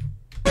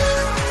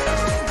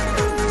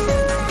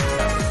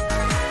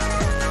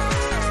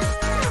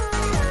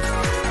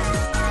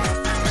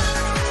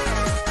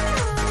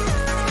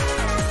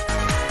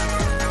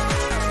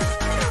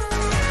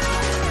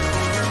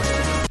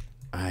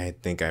 I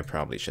think I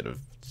probably should have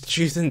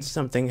chosen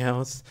something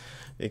else,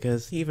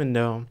 because even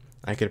though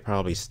I could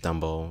probably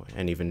stumble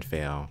and even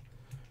fail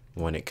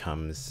when it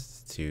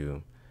comes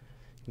to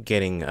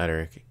getting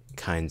other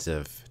kinds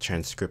of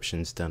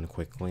transcriptions done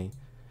quickly,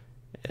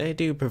 they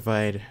do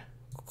provide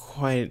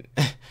quite,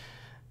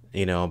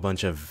 you know, a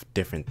bunch of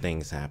different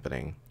things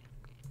happening.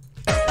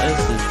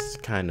 This is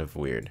kind of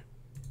weird.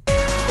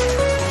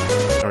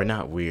 Or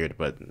not weird,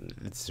 but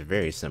it's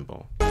very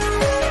simple. So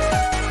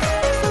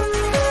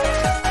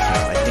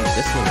I think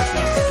this one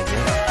repeats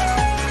again.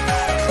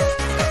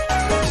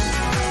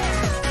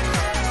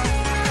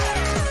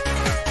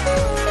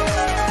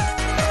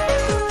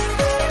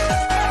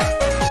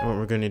 What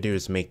we're going to do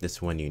is make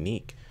this one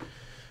unique.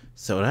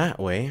 So that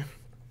way,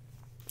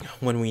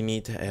 when we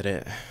need to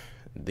edit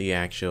the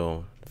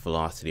actual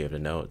velocity of the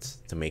notes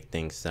to make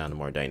things sound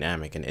more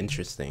dynamic and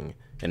interesting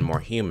and more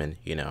human,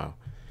 you know,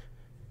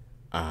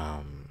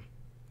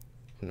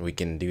 we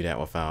can do that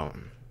without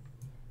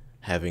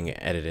having it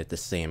edited the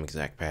same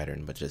exact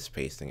pattern, but just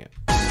pasting it.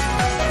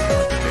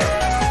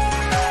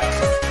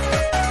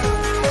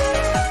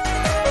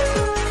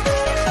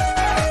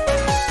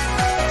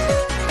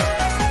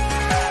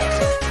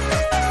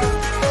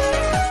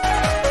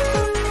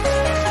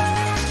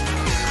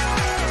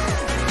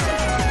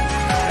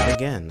 And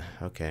again,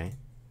 okay.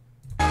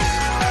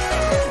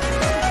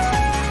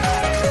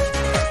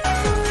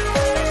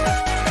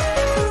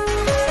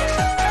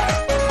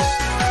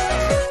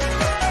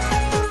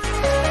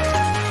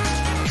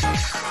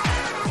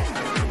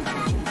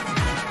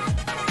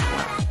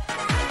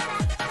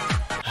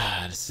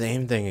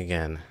 Same thing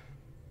again.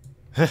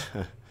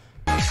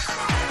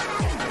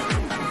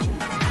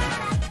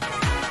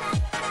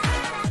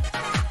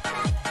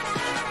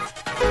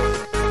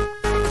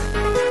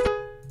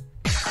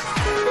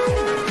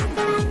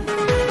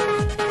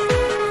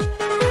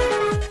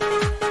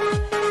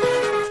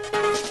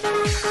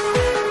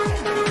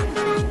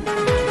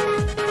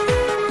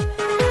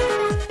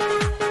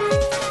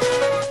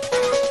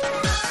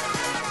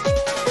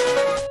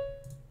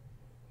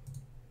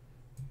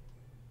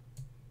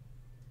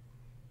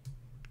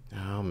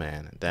 Oh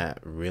man, that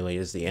really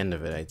is the end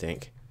of it, I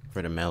think,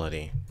 for the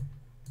melody.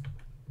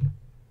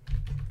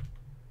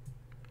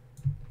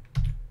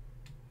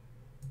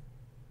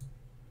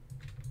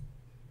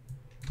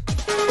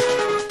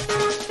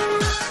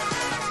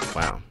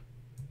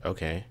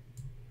 Okay.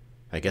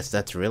 I guess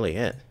that's really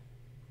it.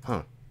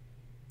 Huh.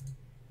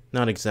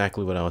 Not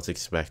exactly what I was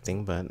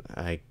expecting, but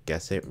I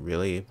guess it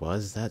really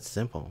was that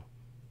simple.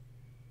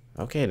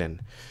 Okay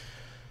then.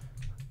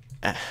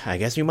 I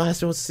guess we might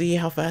as well see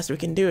how fast we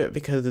can do it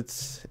because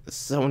it's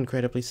so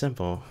incredibly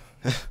simple.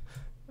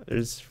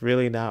 There's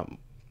really not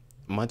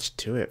much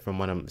to it from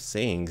what I'm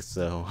seeing,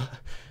 so...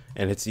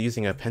 And it's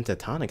using a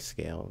pentatonic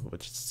scale,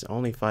 which is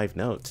only 5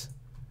 notes.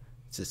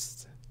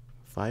 Just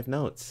 5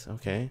 notes,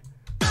 okay.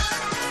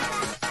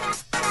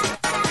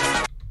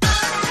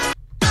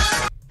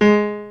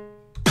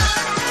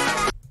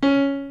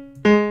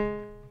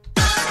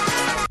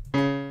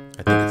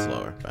 I think it's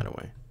lower, by the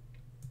way.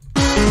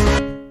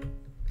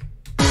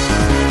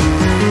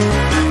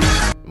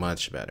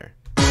 Much better.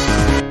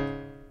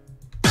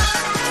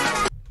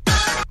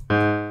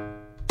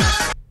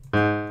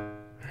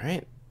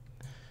 Alright.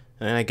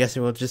 And I guess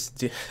we'll just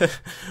do...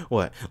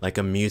 what? Like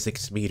a music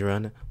speed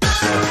run? Let's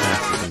see how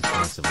fast we can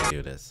possibly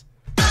do this.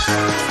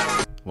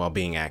 While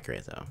being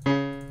accurate, though.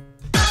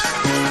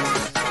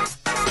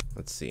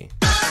 Let's see.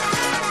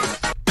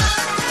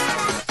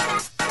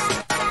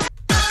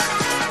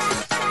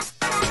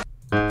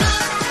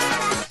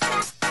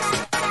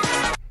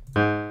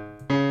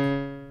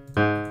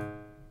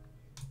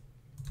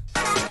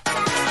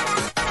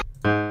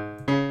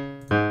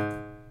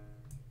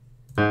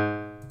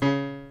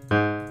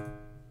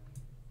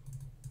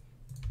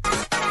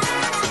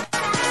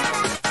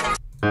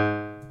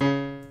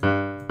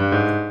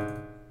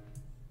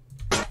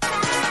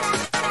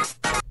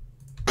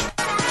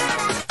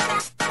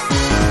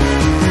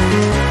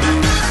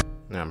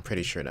 I'm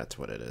pretty sure that's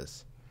what it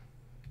is.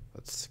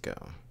 Let's go.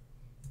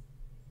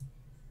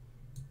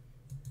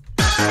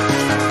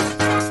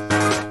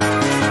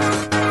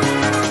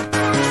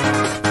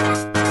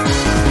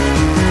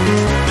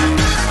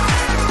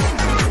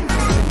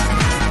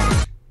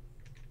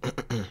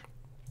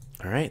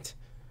 All right,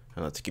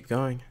 now let's keep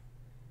going.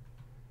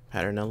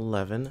 Pattern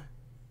 11.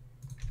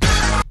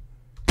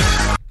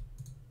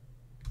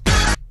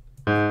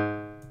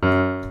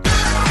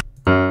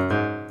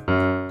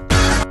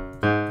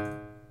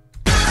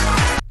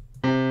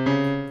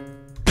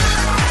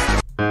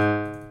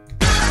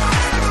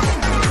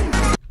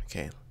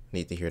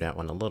 Need to hear that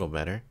one a little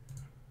better.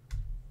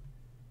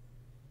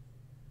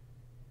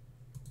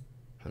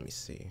 Let me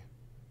see.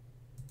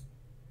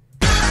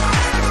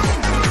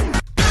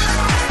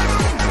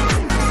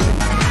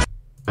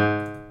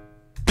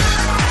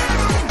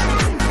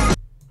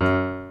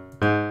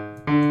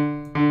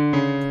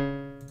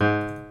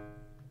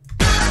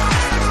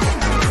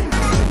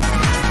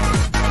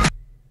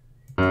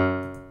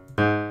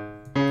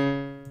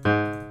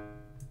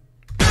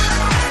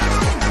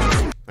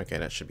 Okay,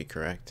 that should be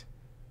correct.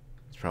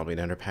 Probably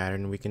another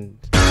pattern we can...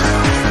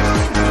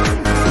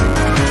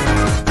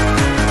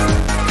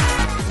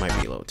 Might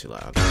be a little too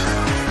loud.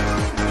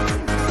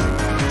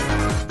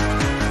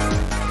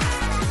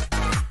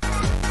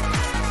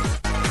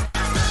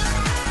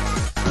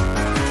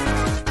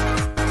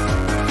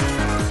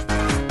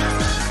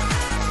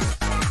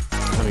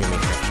 Let me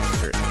make extra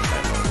certain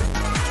that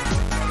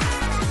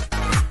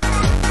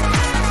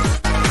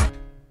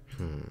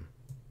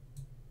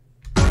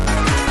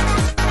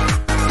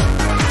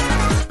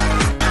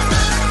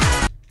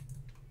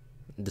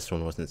This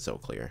one wasn't so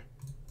clear.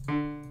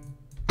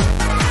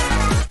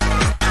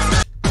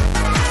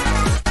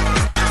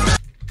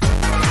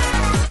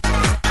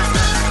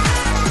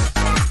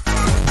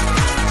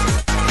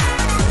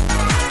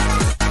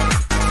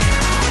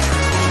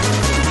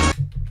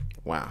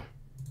 Wow.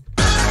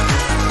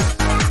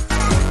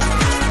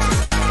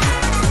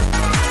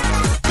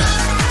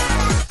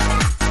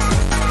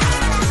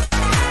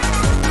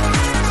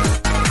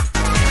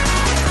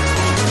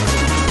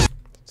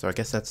 So I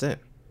guess that's it.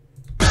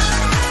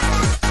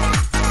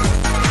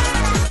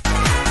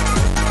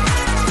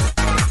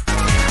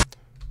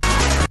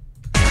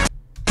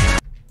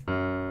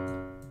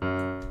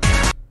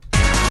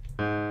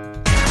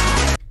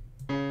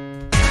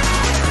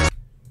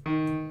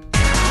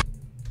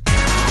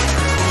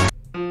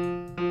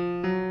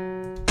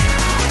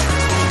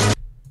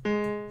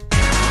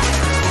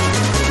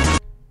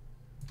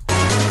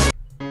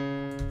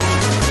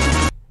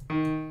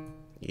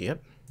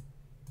 Yep.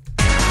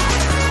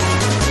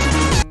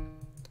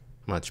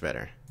 Much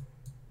better.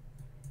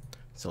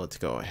 So let's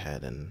go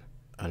ahead and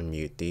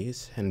unmute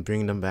these and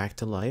bring them back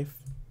to life.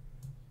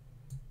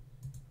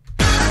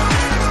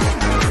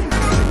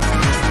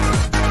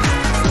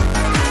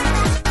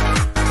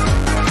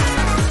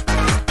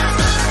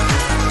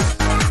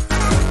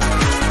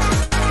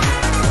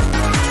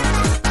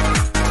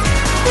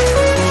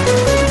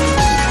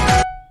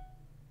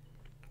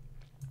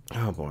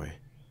 Oh boy.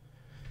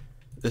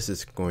 This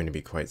is going to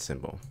be quite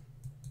simple.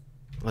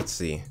 Let's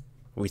see.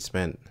 We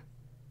spent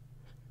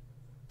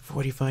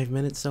 45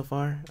 minutes so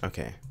far?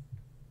 Okay.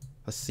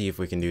 Let's see if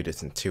we can do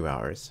this in 2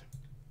 hours.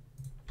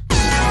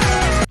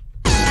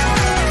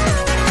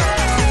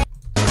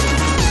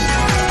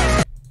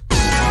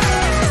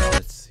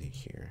 Let's see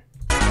here.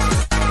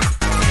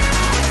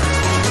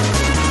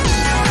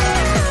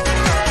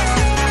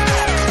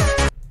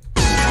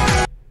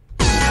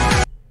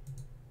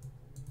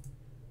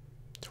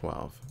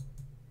 12.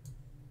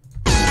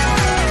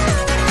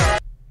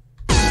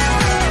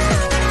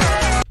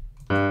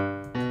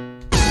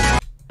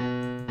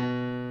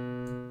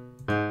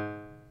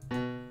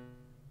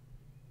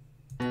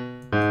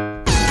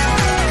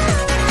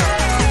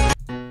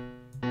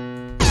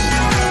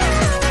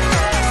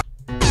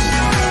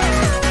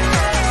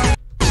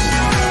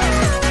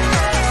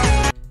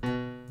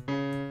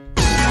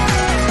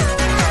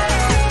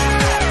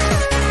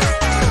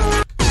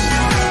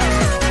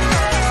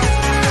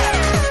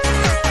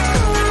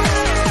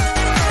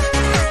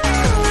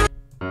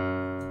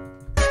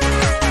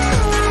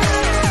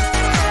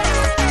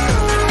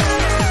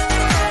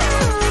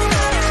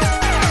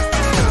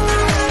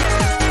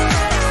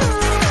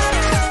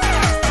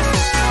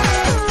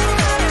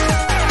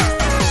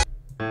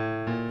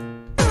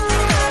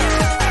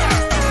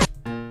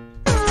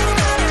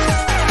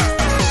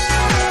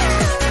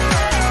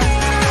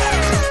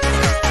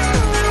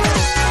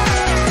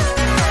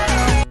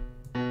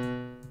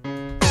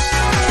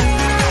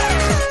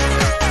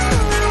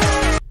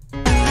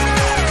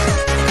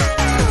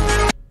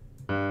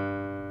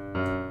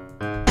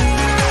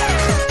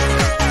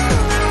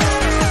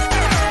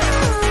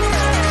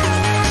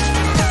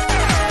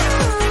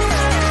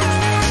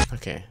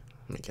 Okay,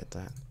 let me get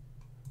that.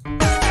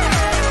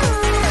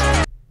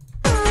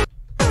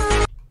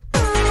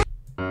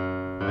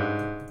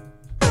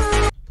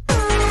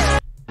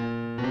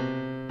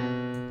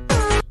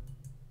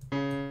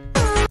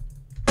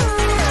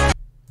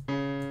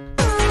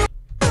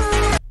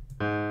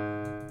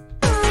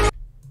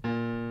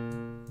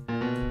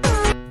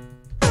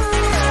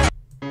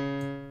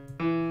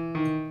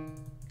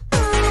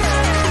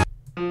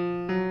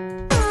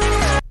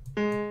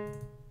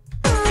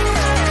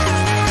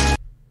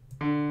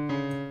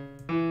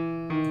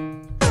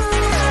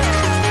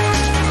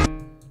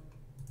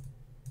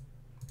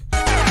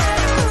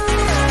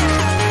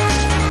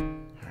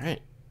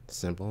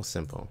 Simple,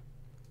 simple.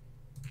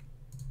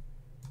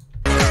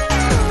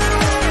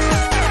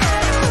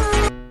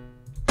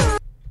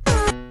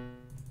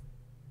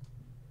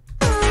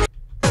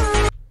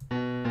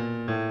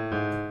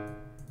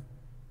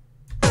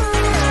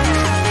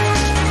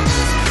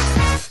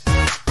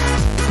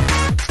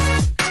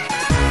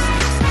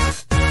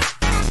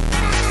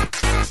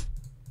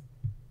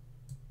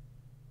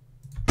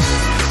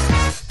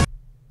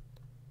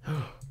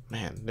 Oh,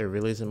 man, there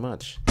really isn't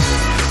much.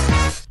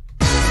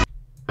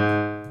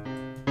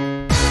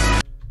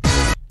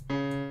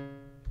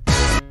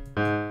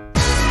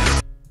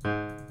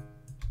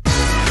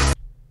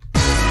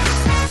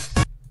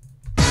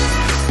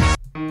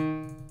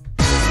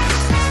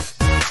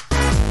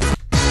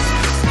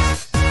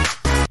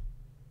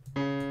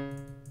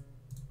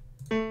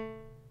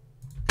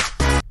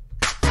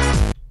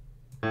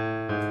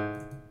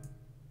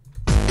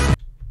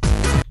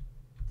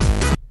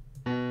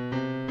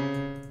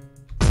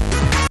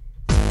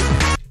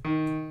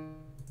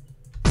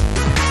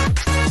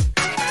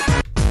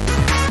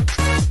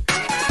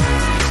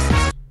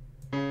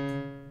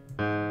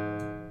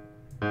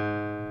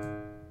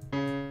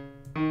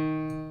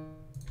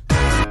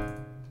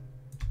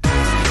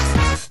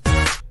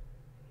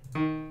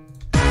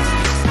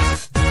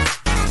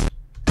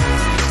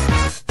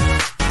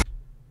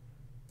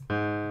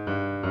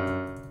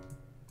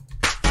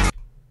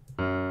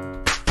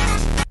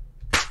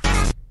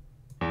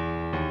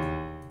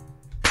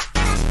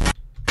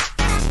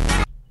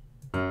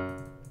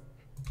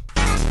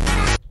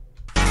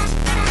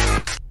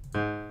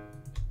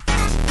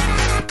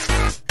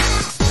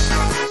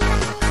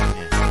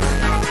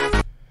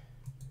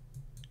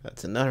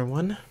 That's another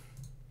one.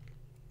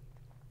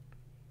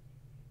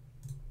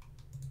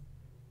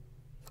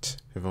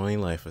 If only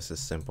life was this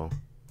simple.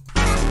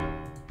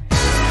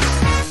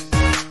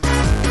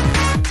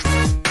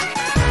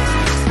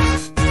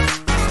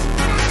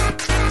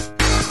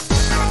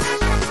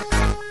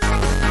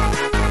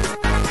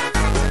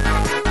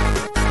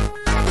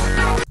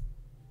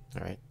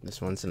 Alright,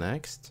 this one's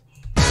next.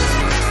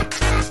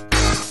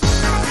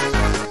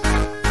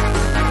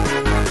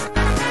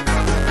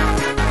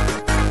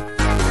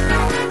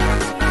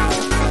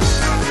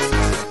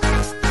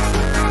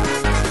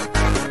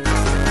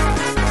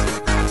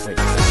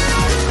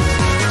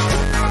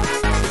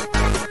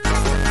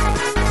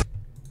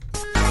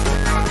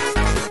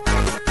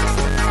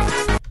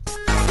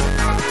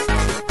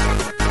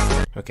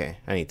 Okay,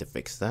 I need to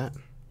fix that,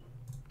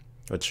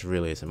 which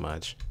really isn't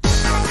much.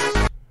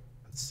 Let's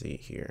see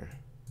here.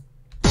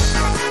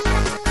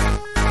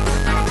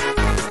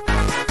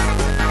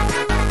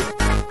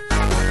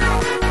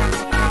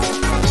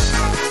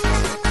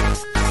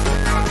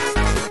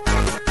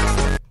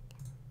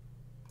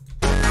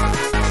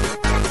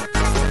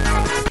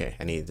 Okay,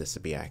 I need this to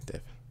be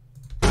active.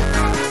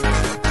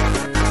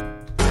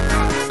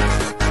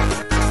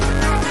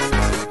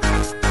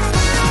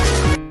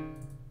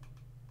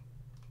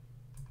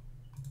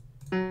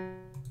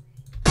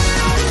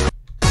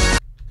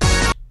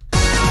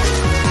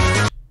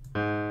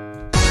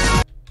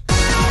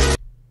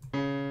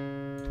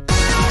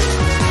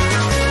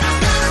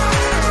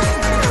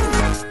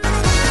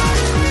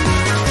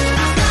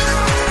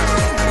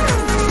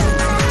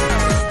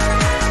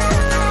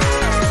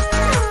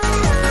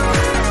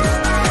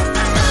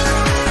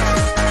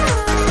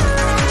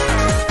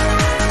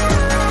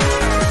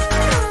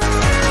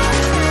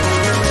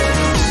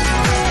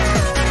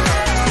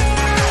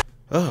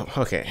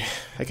 okay.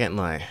 I can't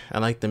lie. I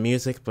like the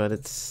music, but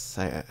this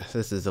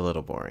is a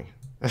little boring.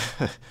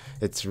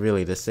 It's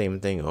really the same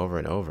thing over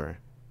and over.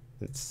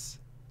 It's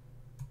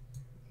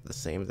the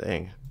same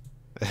thing.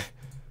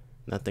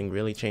 Nothing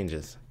really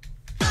changes.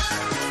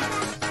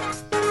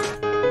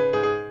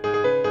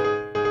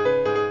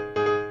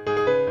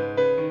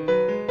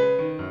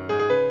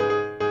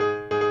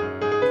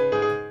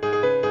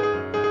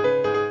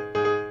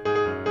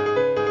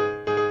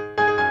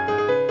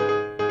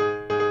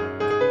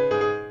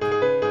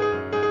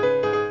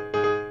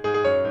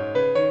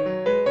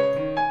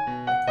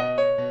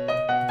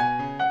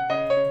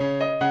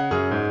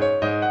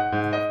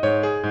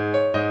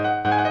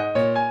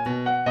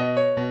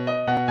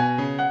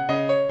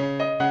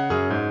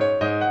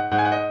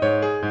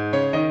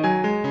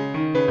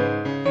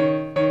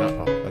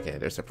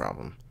 There's a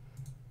problem.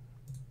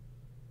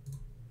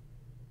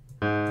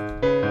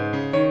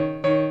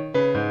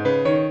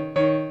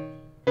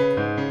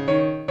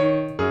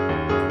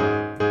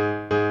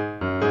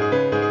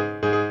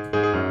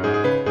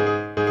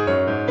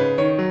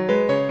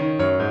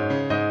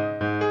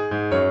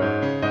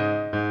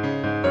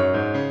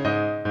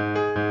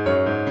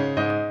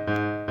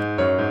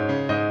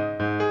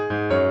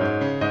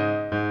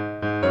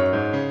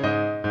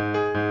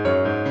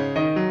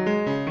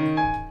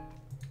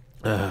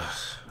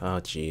 Oh,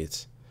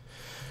 jeez.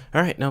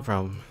 Alright, no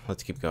problem.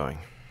 Let's keep going.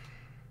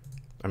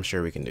 I'm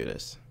sure we can do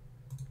this.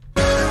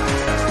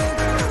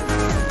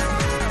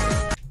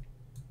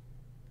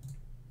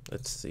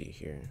 Let's see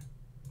here.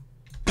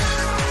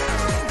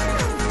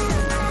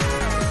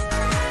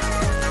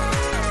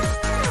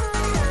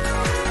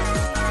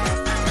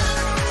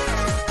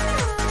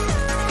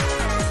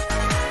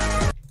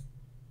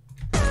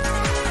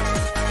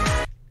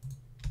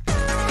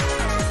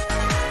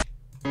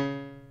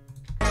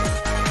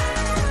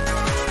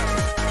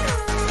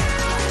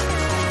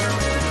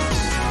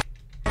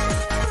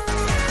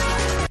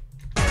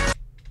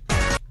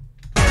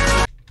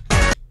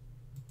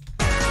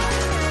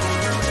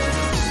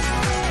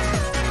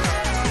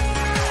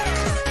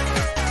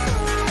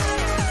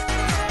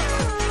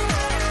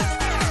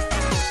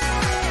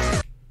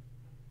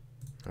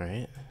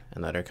 Alright,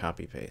 another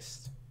copy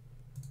paste.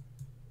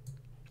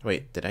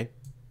 Wait, did I?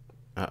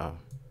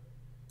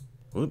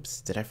 Uh-oh.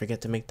 Oops, did I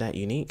forget to make that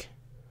unique?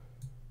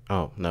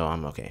 Oh, no,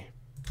 I'm okay.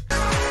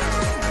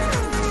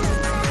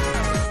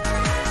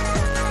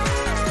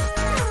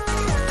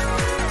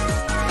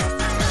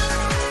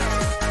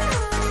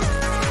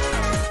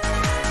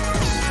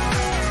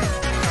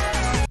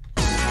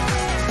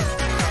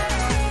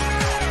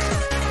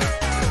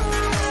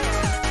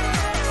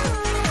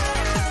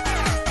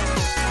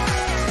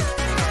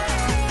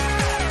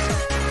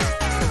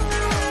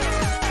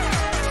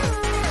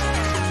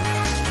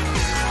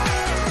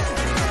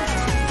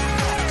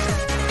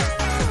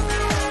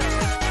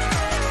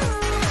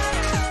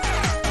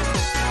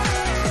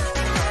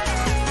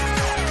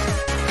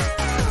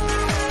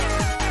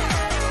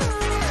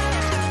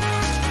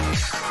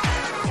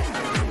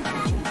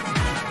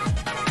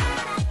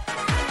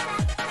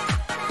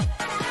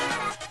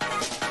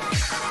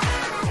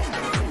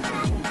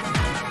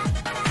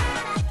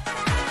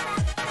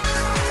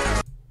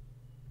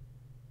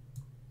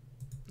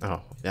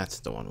 Oh,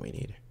 that's the one we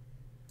need.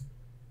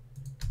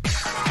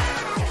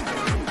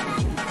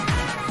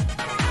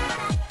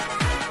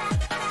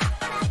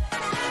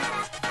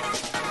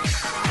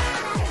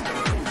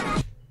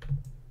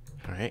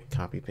 Alright,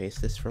 copy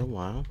paste this for a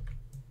while.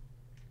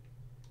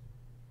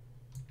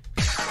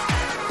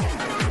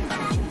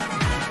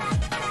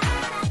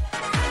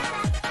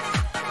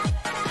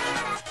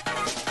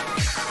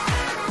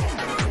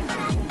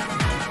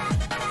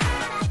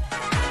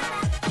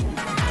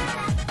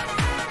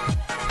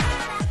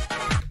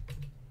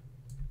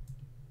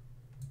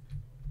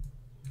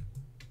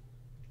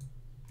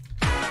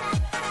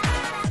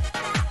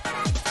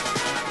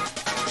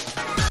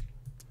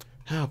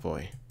 Oh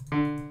boy.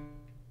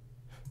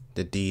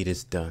 The deed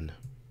is done.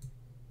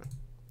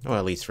 Well,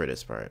 at least for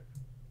this part.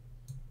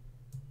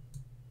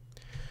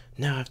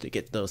 Now I have to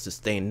get those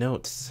sustained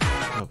notes.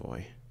 Oh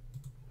boy.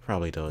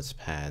 Probably those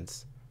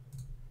pads.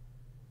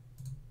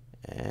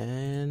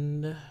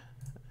 And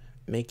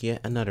make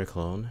yet another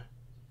clone.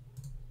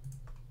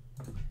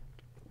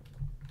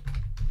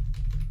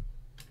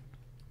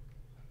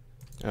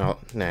 Oh,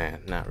 nah,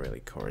 not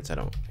really chords. I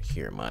don't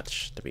hear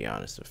much, to be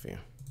honest with you.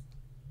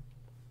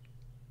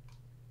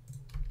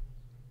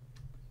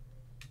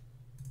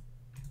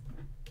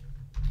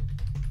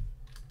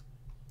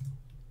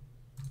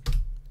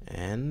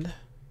 And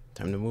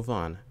time to move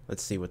on.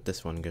 Let's see what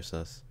this one gives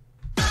us.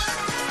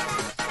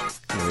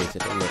 Raise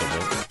it a little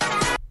bit.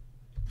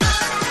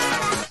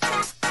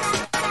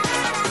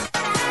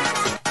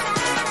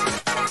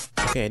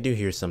 Okay, I do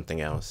hear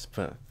something else,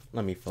 but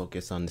let me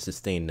focus on the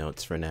sustained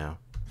notes for now.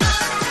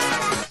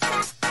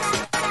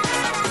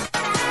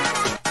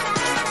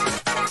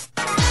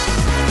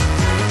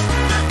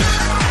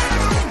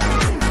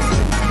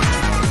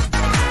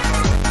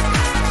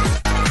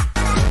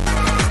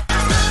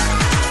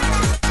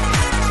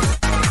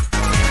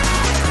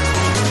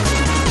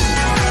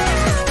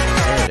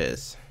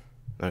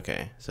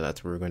 So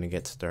that's where we're going to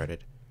get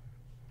started.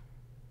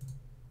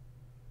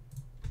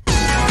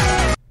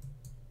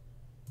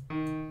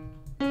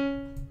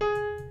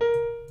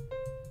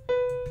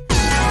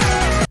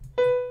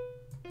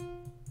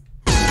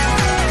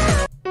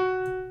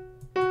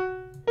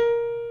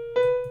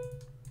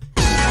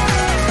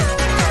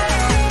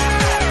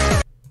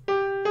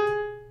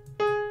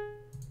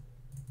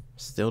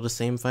 Still the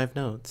same 5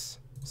 notes,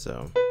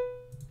 so.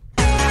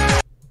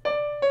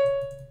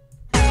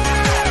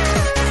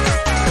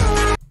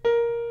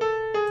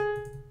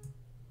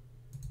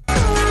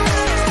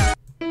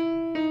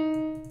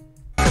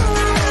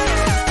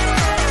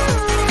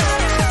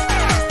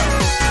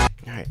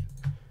 Alright,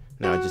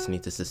 now I just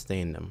need to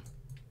sustain them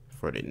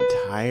for the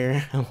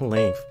entire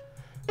length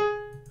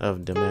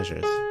of the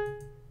measures.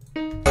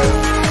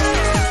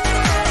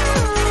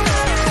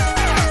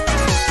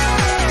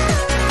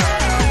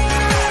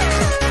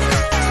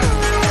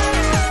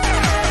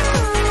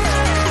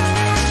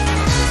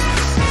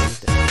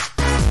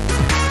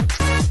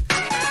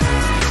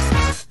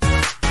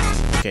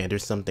 Okay,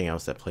 there's something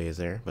else that plays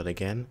there, but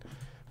again,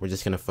 we're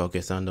just going to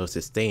focus on those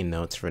sustained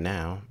notes for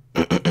now.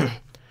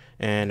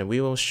 And we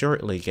will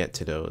shortly get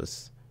to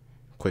those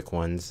quick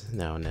ones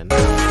now and then.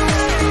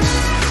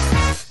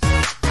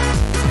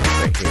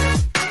 Right here.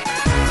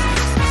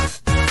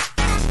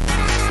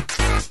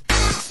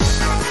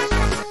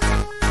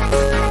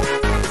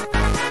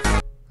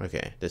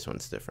 Okay, this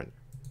one's different.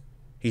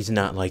 He's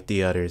not like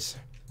the others.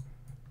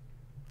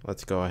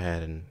 Let's go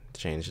ahead and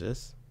change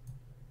this.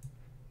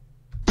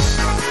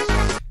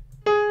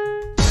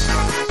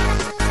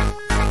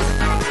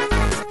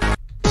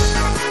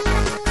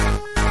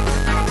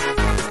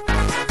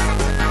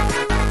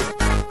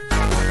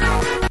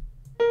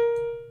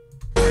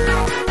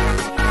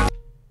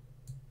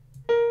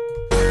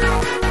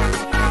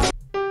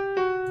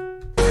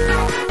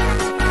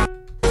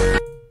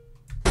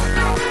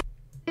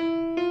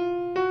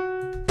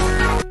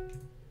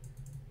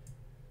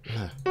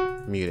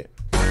 Mute it.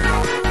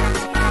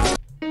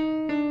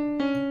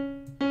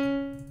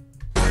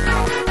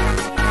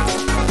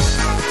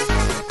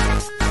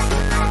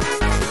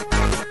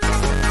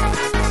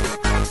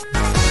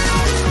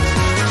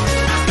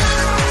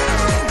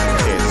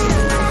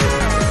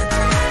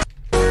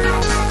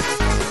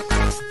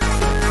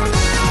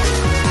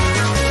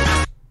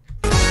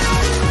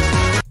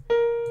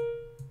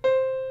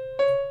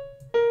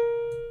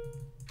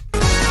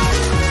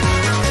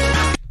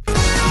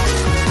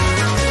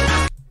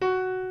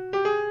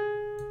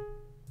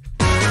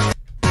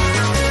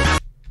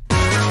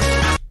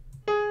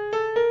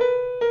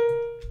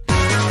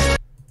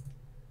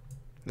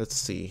 Let's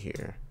see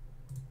here.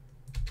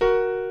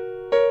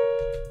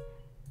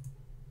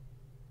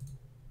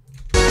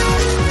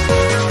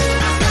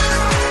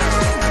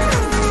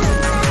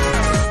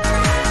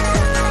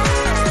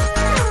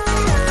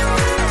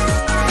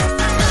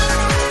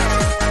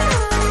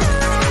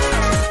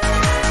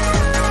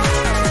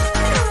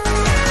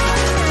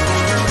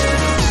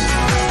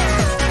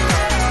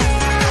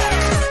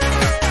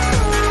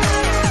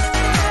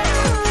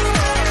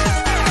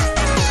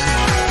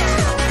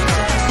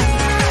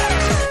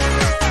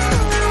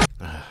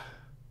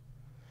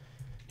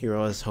 Here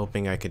I was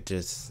hoping I could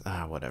just,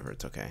 whatever,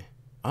 it's okay.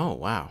 Oh,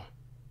 wow.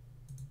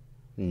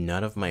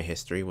 None of my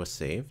history was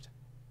saved?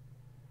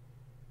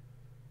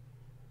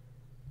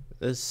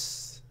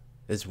 This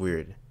is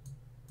weird.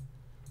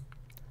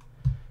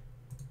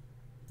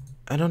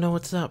 I don't know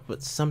what's up,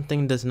 but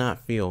something does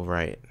not feel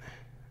right.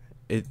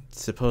 It's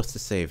supposed to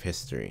save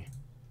history.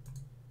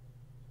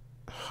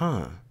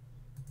 Huh.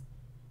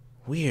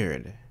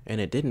 Weird,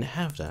 and it didn't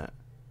have that.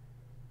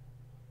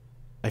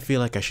 I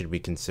feel like I should be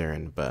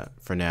concerned, but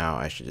for now,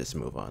 I should just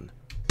move on.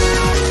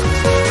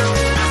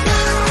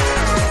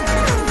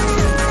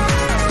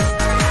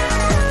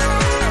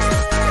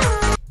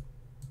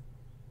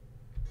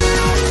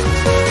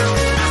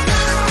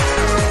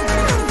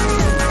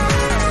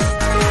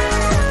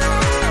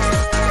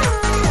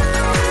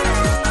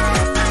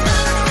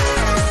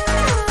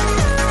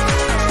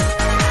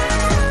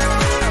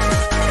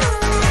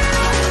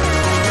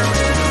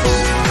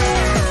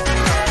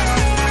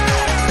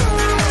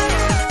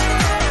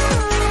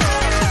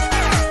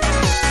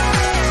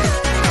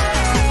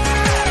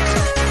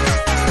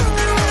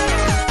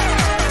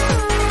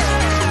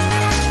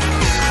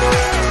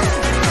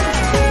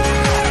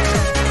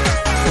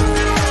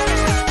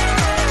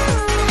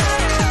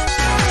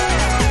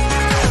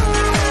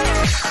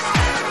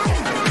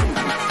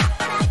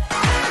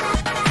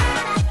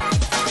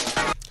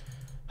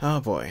 Oh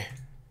boy.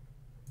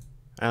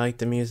 I like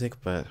the music,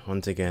 but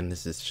once again,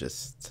 this is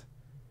just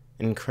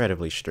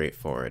incredibly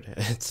straightforward.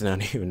 It's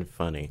not even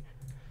funny.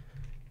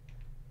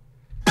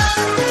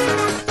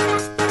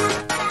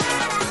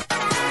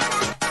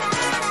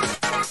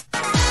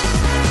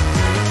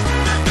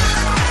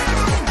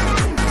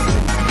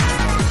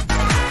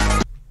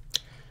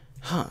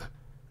 Huh.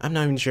 I'm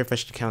not even sure if I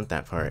should count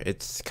that part.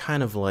 It's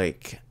kind of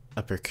like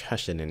a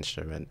percussion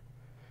instrument.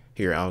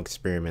 Here, I'll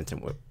experiment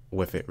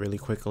with it really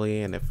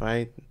quickly, and if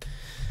I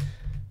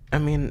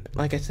mean,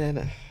 like I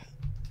said,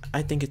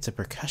 I think it's a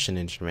percussion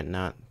instrument,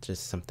 not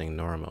just something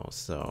normal,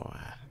 so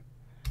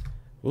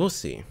we'll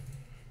see.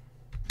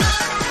 Oh,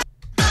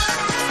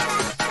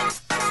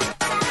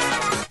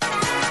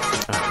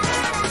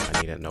 no,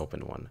 I need an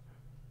open one.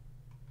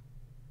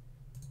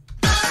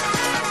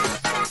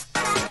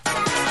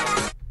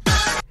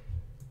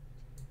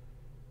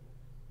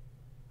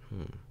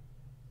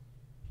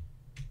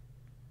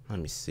 Let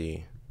me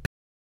see.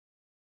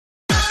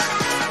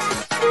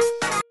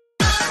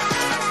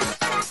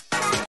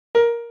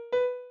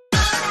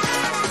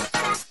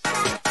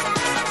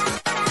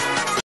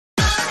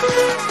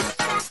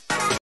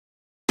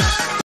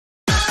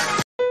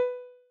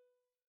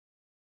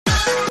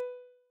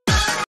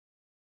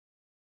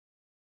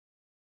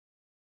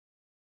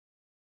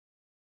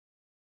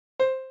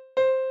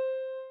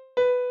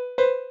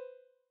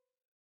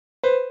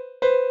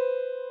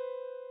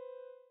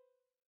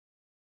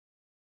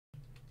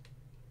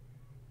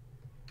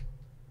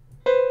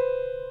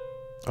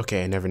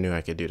 Okay, I never knew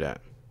I could do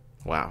that.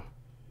 Wow.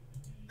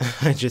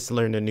 I just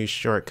learned a new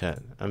shortcut.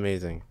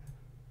 Amazing.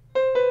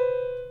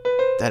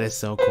 That is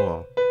so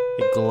cool.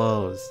 It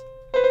glows.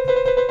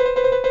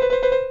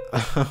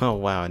 Oh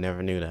wow, I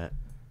never knew that.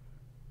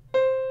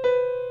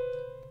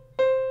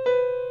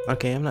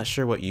 Okay, I'm not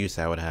sure what use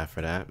I would have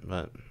for that,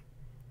 but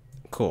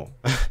cool.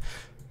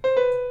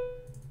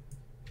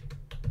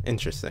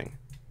 Interesting.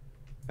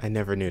 I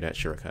never knew that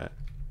shortcut.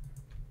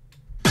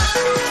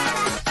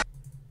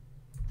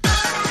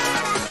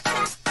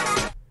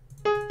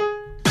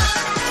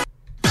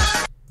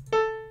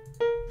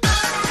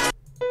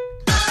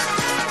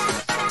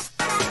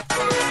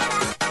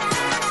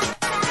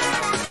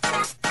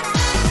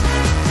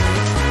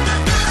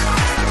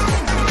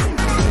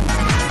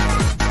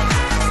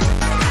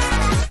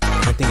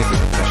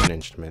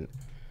 Instrument.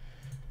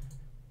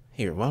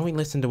 Here, why don't we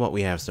listen to what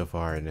we have so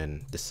far and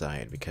then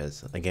decide,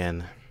 because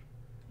again,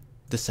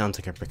 this sounds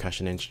like a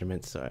percussion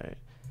instrument, so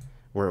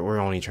we're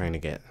only trying to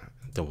get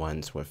the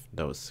ones with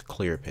those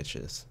clear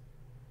pitches.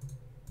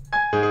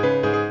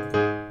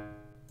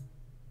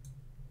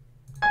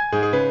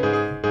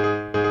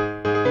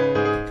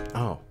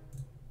 Oh.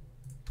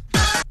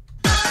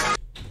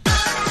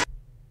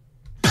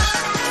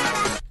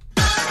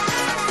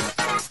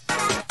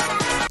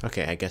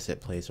 Okay, I guess it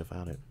plays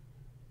without it.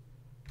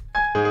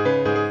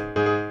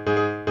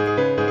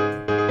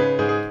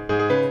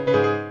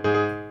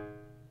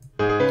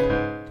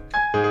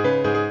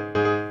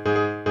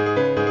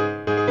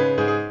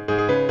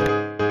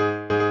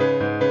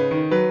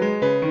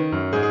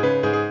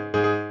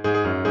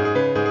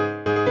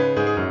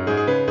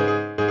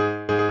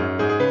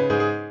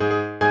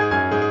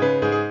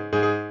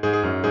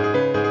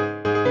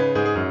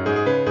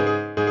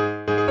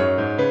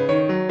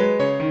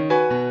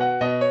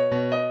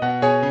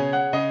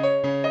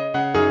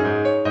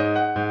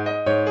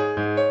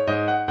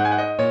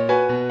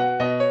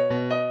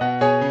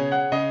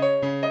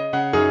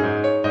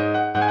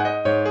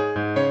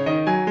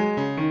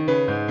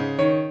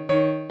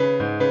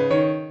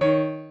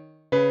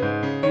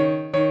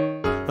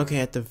 Okay,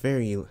 at the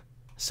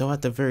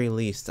very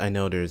least, I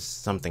know there's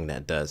something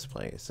that does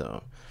play,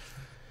 so...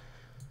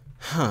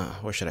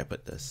 where should I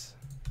put this?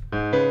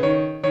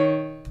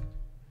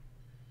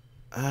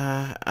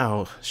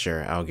 I'll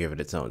give it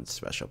its own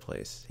special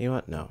place. You know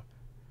what? No.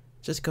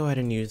 Just go ahead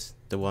and use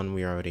the one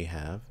we already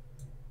have.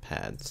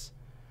 Pads.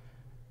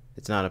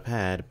 It's not a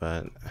pad,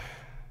 but...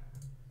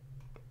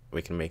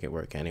 we can make it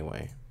work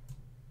anyway.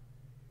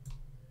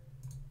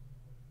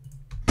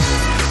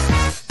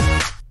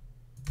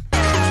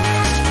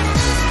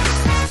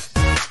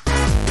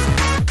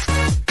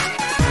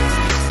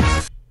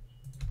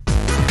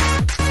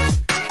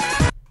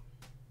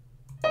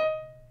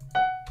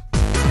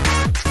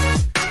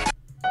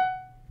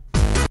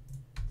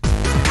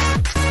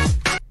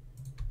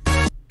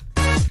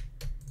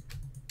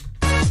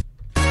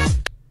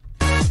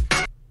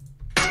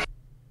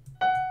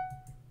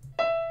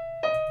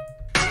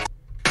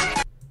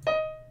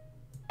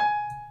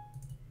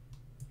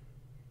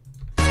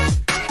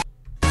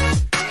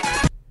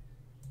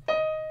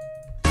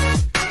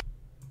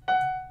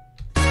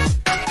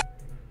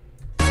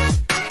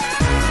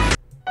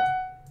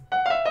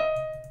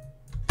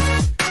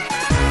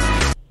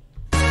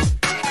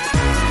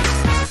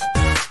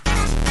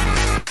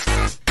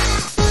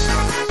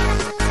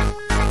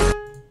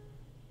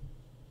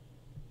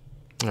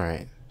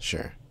 Alright,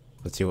 sure.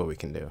 Let's see what we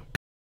can do.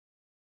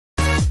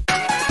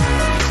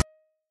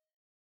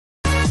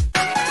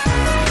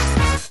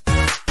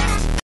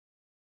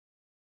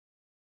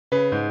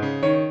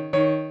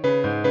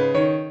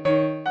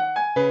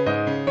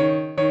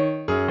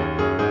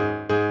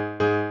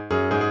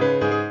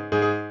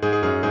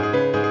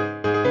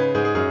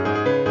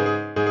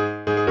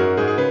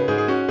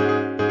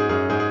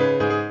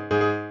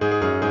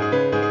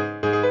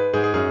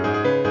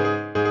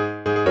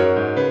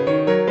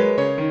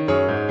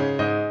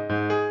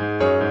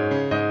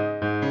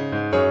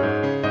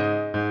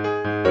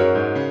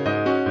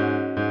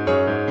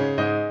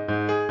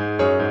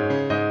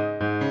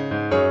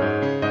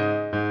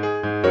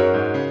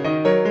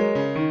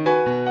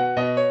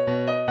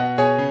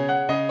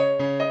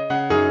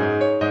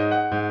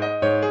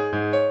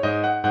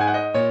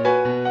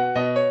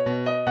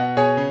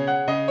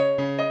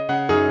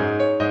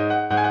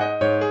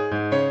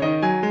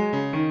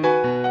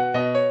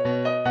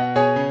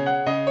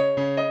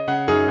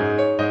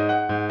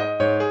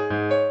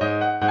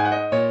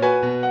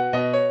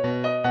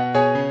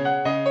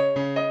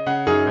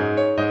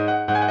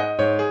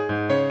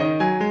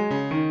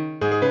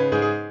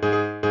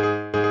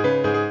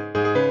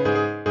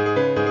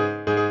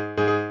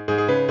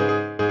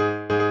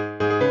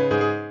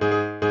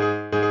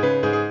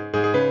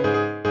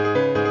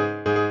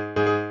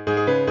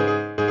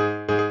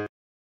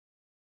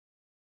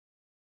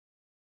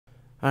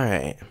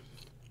 Alright.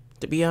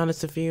 To be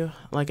honest with you,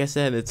 like I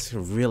said, it's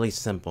really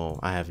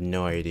simple. I have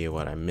no idea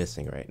what I'm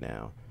missing right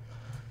now.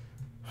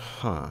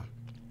 Huh.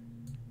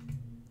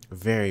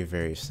 Very,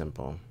 very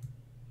simple.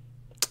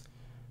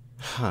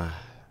 Huh.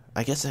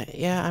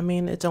 Yeah, I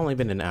mean, it's only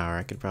been an hour.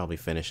 I could probably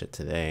finish it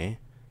today.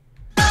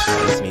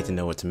 I just need to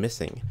know what's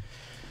missing.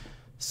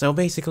 So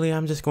basically,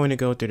 I'm just going to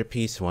go through the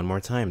piece one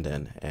more time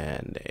then.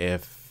 And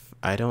if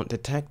I don't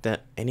detect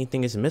that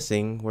anything is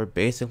missing, we're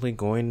basically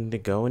going to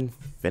go and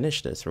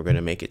finish this. We're going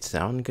to make it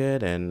sound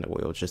good, and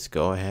we'll just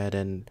go ahead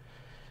and,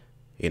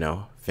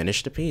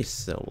 finish the piece.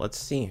 So let's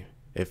see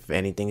if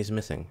anything is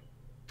missing.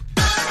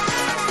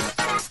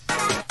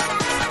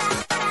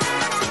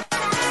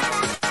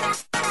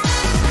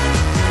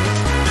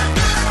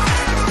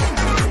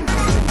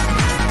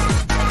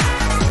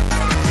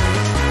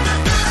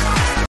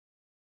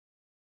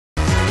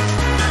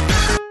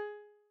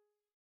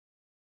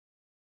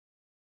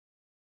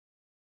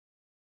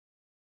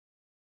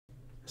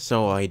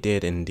 So I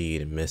did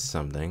indeed miss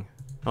something,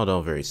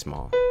 although very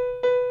small.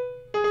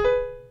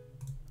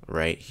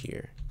 Right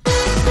here.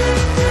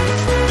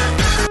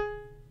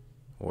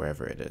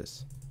 Wherever it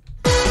is.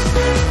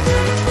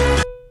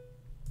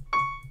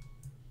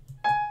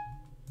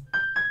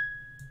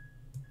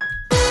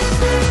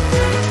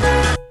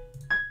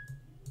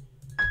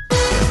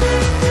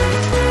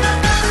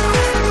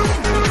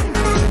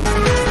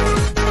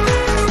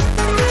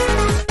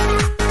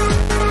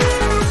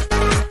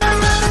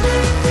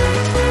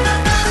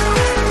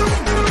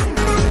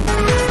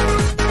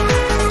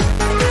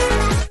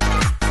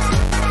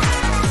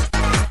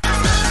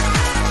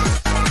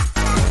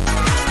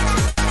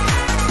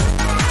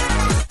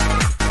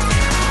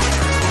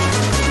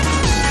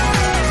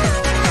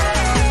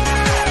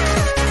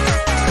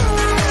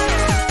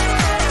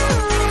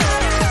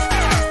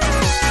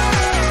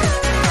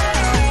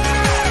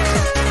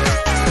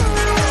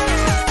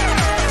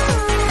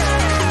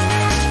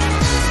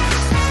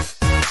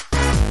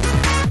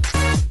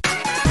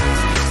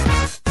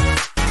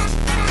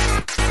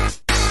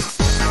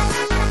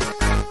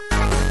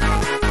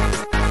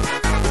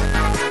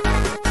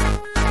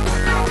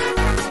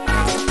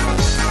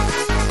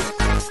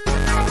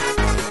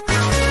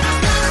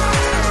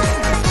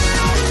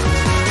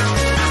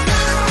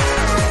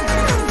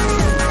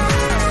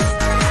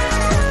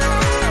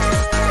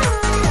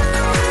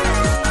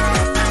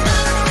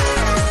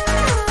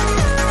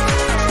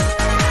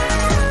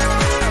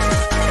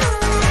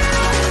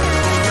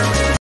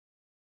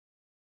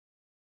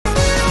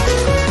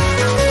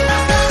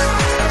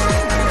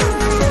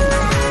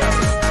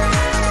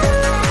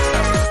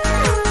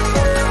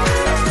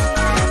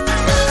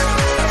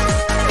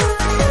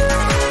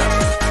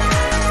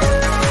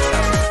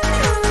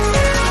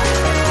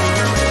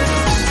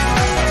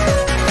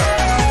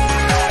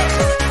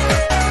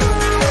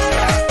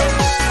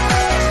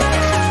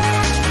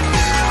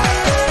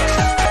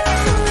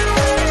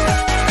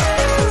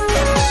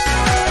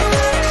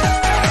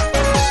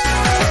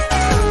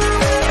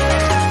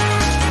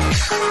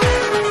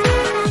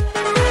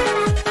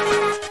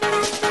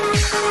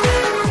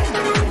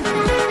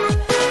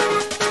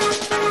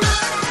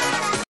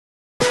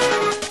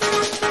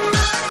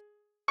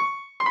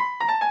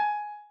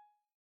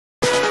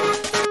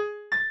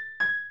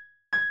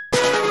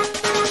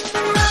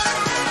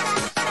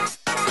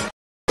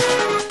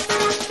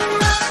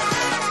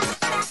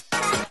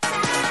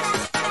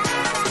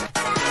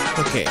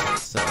 Okay,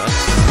 so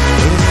that's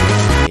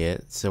basically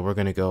it. So we're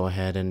gonna go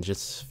ahead and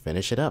just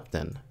finish it up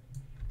then.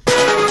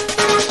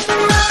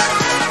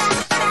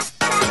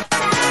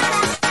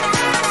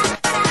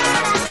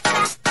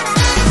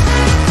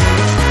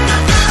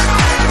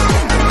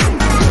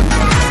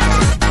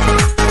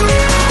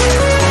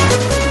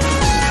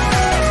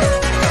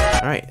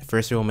 Alright,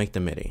 first we will make the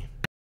MIDI.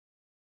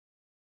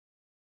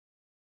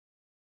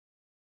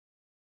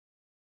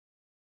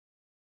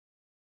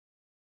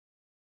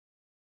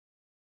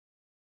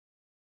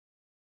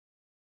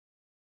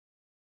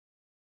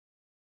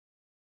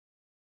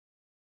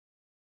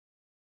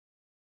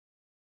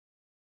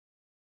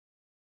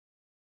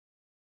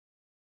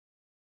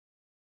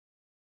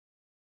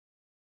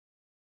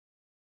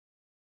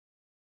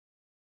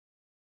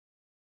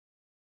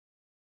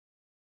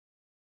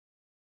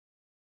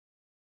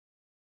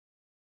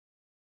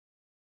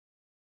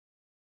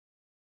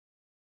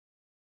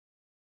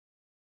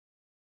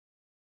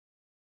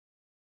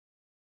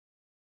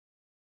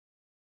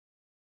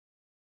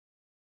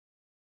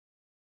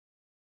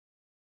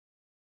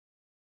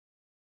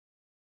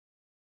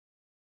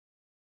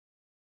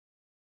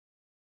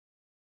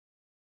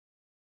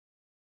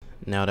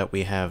 Now that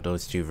we have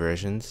those two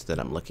versions that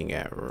I'm looking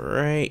at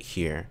right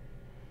here,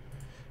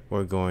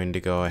 we're going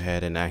to go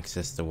ahead and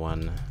access the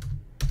one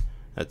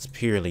that's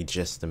purely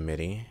just the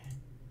MIDI,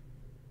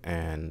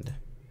 and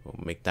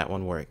we'll make that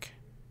one work.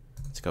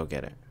 Let's go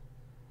get it.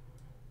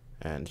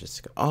 And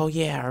just go, oh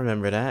yeah, I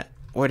remember that.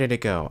 Where did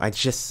it go? I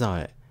just saw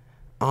it.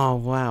 Oh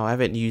wow, I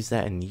haven't used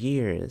that in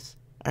years.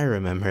 I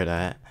remember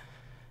that.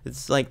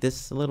 It's like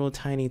this little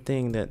tiny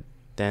thing that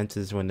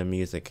dances when the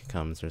music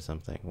comes or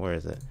something. Where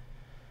is it?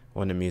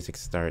 when the music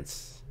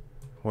starts.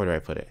 Where do I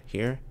put it?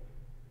 Here?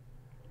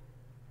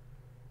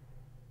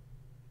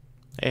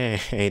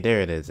 Hey,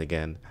 there it is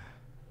again.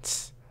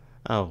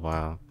 Oh,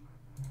 wow.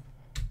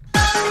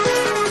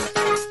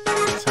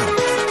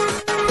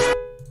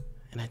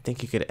 And I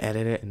think you could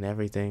edit it and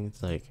everything.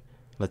 It's like,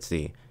 let's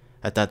see.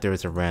 I thought there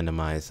was a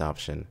randomized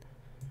option.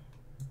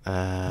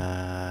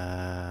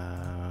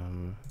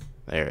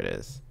 There it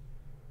is.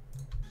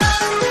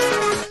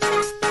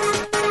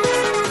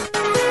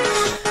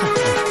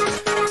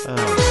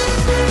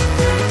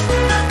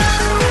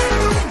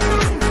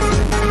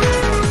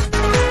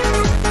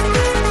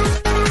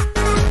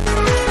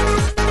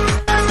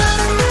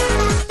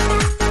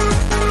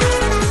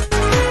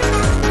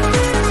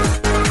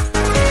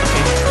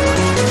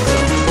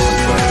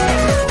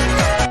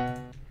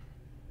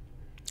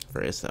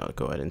 First, I'll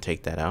go ahead and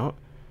take that out.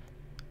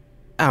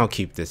 I'll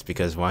keep this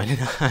because why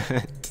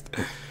not?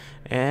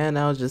 And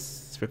I'll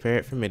just prepare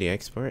it for MIDI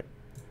export.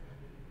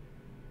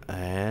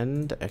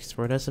 And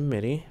export as a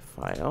MIDI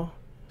file.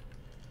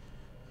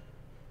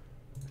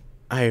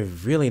 I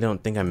really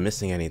don't think I'm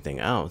missing anything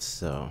else,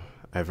 so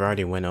I've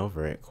already went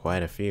over it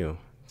quite a few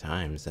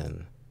times,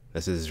 and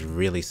this is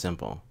really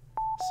simple.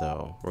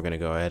 So we're gonna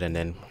go ahead and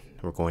then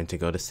we're going to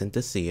go to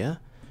Synthesia.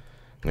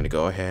 I'm gonna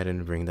go ahead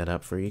and bring that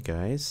up for you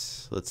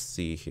guys. Let's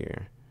see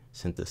here.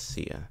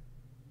 Synthesia.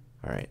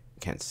 Alright,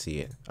 can't see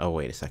it. Oh,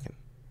 wait a second.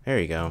 There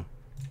you go.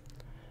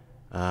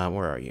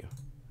 Where are you?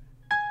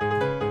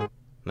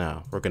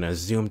 Now, we're gonna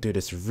zoom through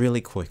this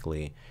really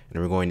quickly,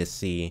 and we're going to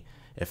see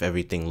if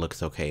everything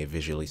looks okay,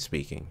 visually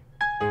speaking.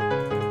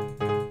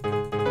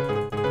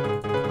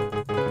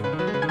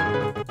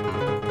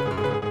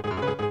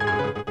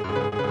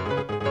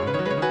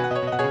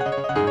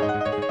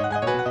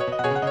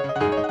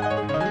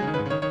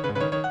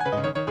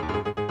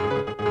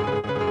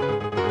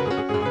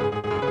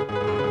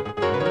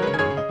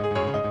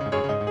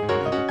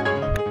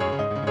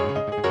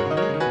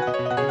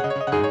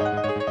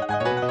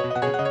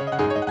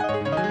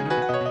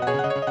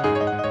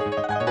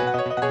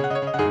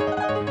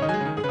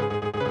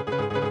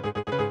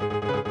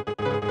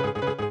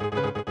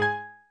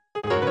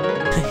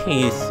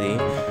 You see,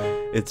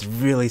 it's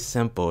really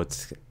simple.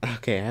 It's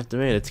okay. I have to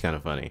admit, it's kind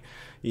of funny.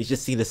 You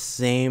just see the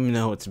same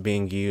notes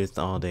being used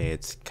all day.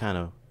 It's kind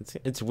of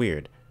it's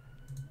weird,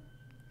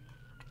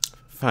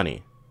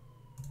 funny.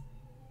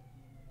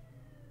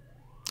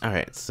 All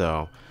right,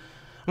 so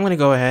I'm gonna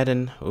go ahead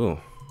and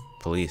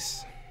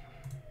police.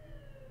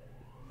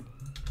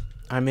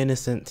 I'm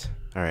innocent.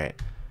 All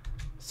right,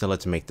 so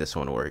let's make this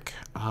one work.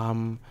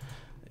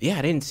 Yeah,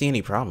 I didn't see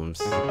any problems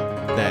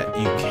that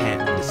you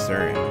can't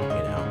discern.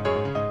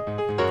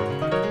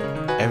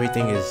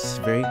 Everything is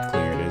very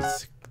clear.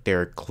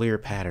 There are clear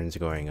patterns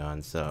going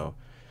on, so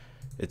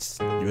it's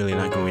really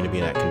not going to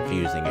be that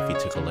confusing if you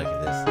took a look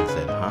at this and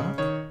said, huh?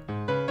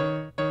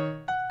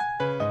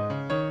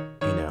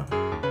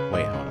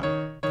 Wait, hold on.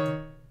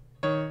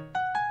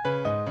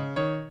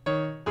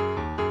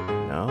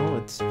 No,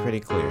 it's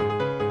pretty clear.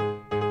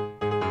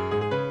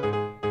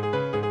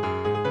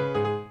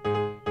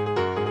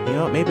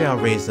 Maybe I'll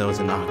raise those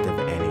an octave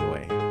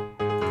anyway.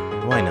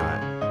 Why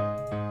not?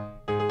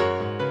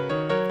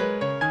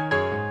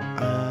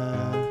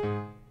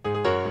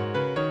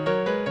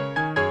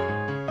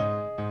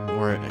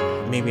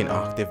 Maybe an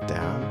octave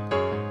down.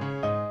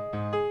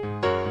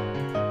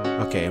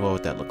 Okay, what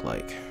would that look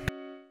like? I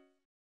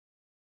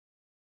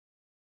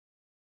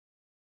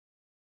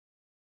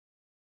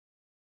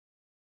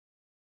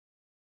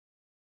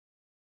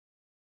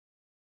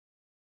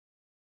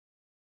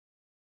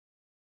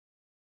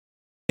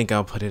think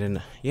I'll put it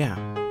in, yeah,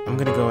 I'm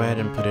gonna go ahead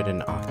and put it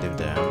an octave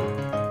down.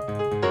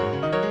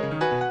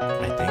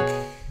 I think.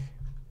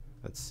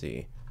 Let's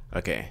see.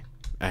 Okay,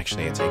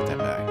 actually I take that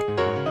back.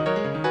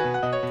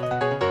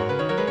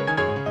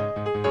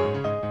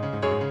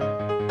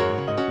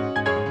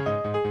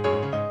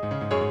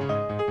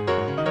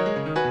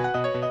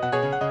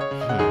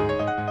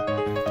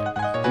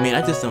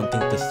 I just don't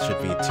think this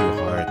should be too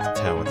hard to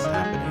tell what's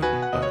happening,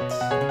 but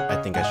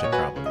I think I should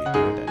probably do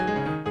it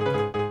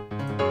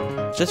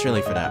anyway. Just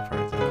really for that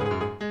part, though.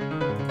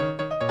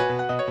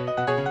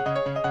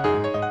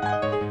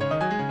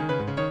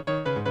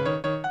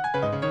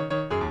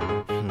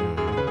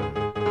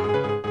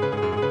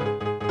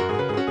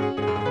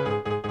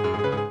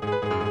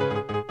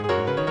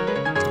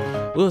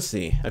 We'll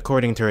see.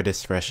 According to our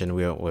discretion,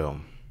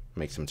 we'll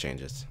make some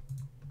changes.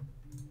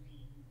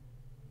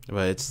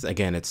 But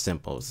it's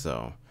simple,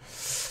 so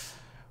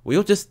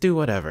we'll just do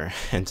whatever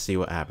and see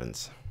what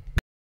happens.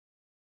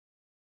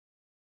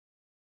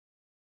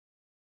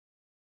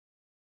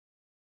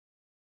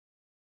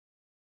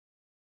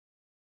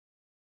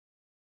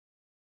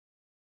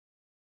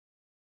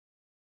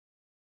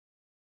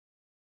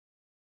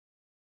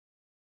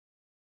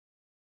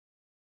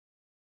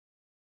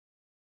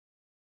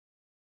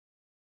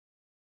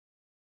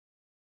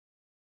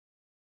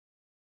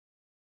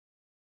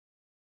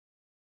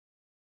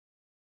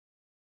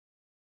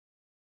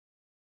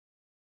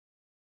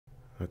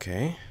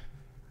 Okay,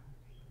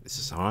 this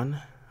is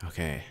on.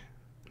 Okay,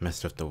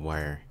 messed with the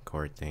wire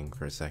record thing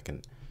for a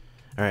second.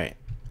 Alright,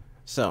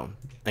 so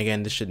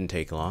again, this shouldn't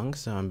take long,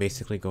 so I'm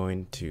basically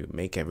going to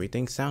make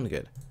everything sound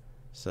good.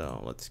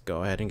 So let's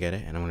go ahead and get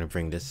it, and I'm going to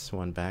bring this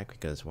one back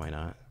because why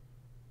not?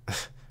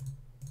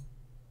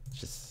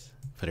 Just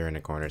put her in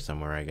a corner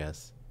somewhere, I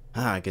guess.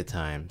 Good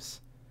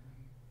times.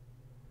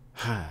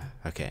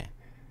 Okay,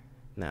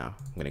 now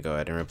I'm going to go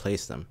ahead and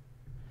replace them.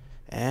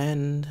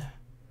 And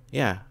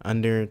yeah,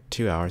 under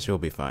 2 hours we'll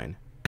be fine.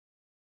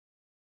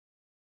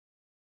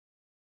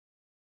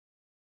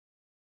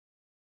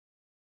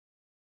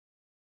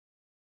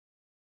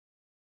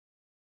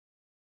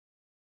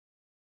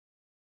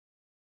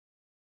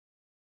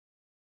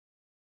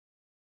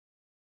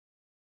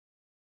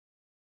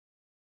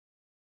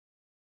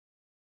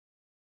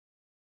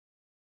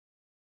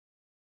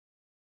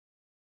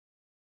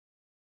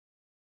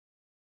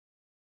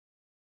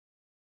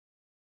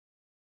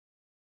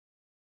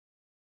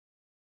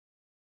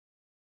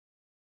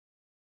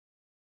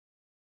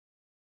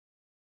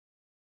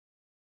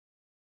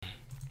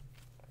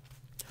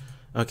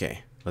 Okay,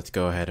 let's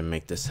go ahead and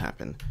make this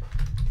happen.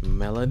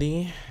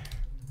 Melody,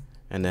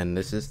 and then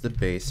this is the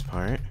bass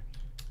part,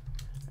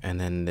 and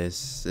then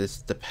this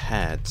is the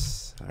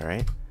pads.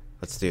 Alright,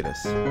 let's do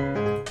this.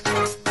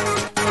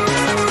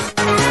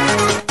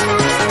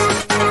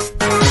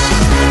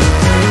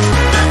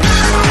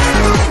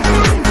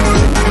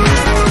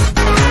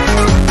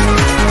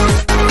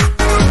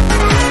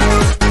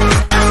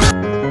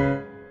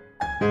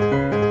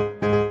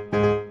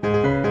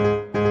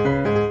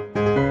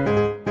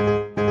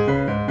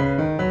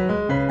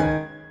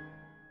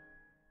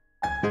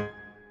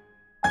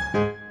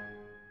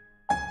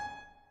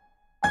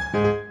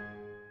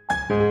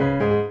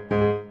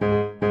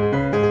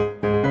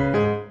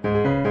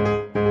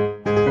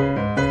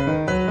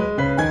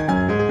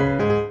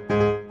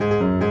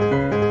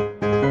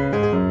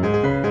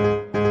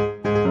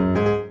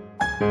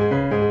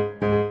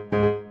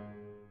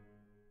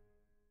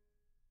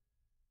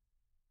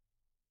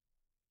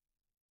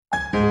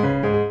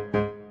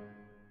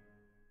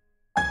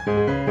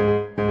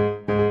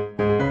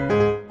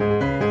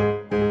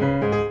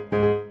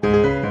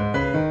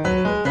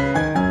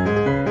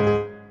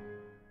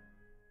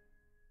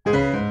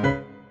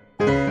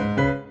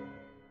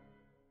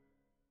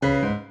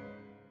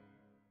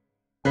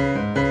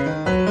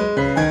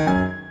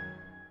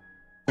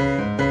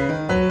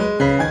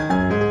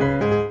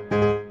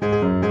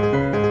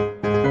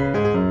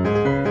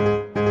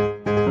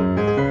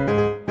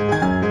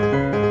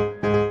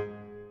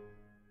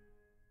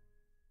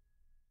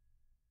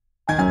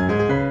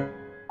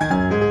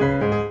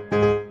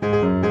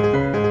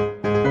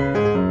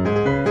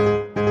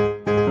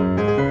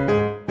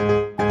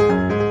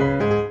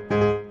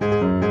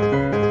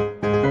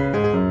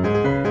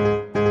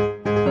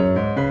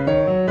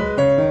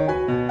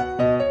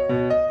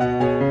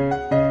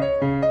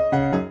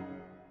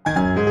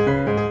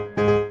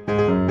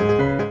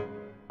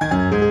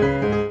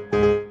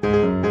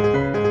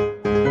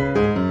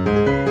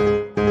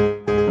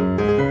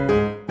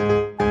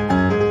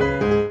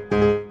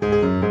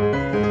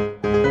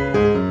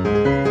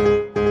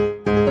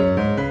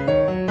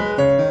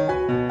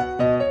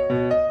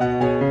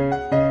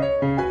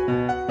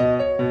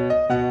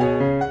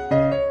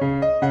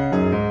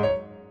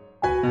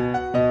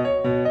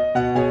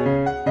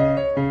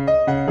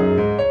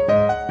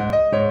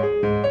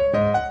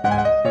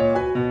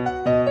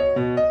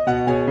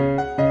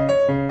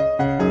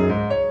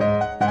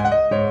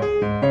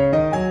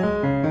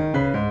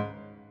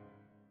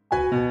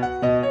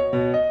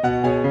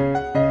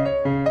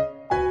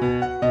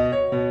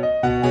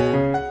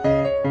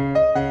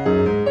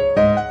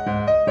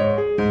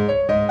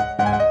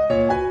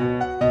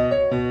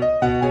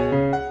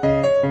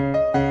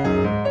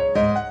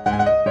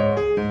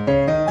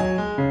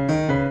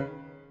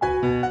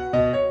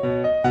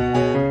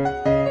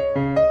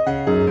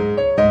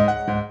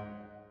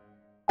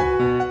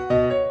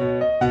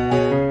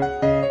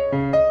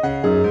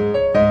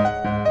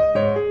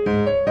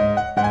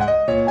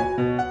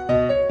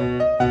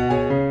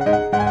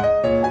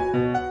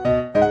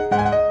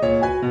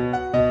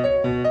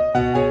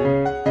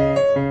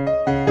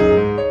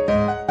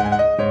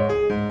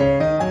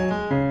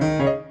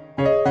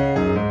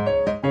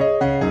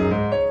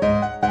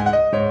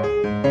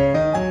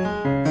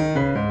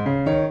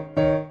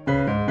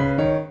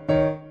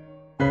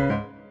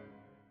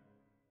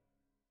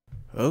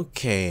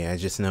 Okay, I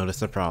just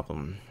noticed a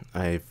problem.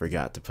 I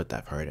forgot to put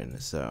that part in,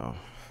 so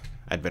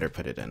I'd better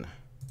put it in.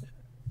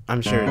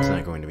 I'm sure it's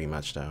not going to be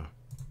much though.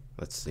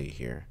 Let's see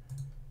here.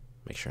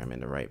 Make sure I'm in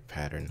the right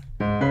pattern.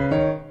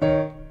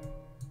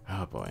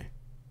 Oh boy,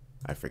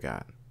 I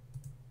forgot.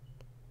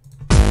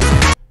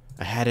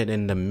 I had it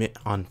in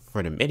the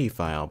for the MIDI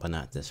file, but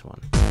not this one.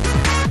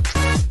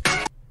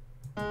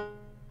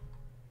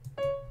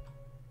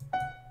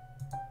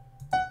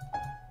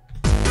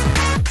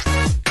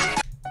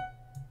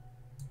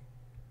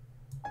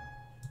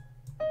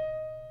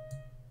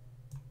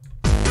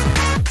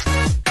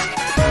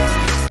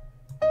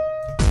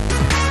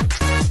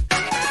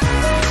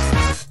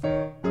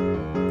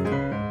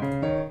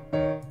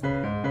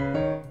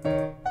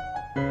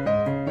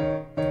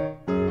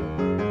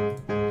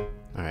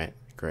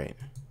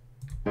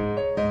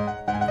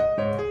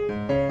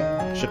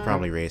 Should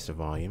probably raise the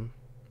volume.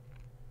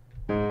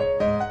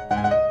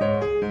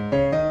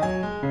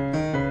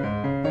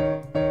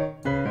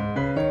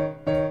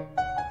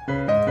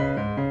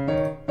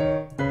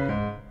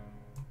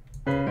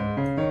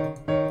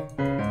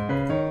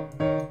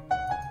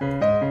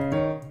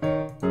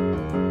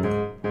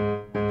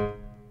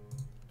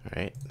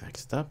 Alright,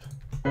 next up.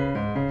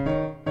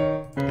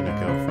 Gonna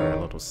go for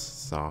a little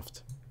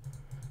soft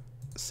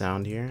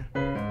sound here.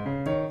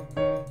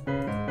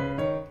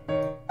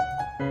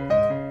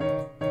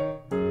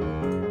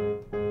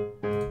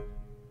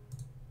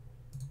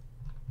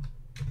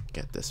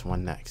 Get this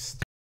one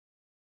next.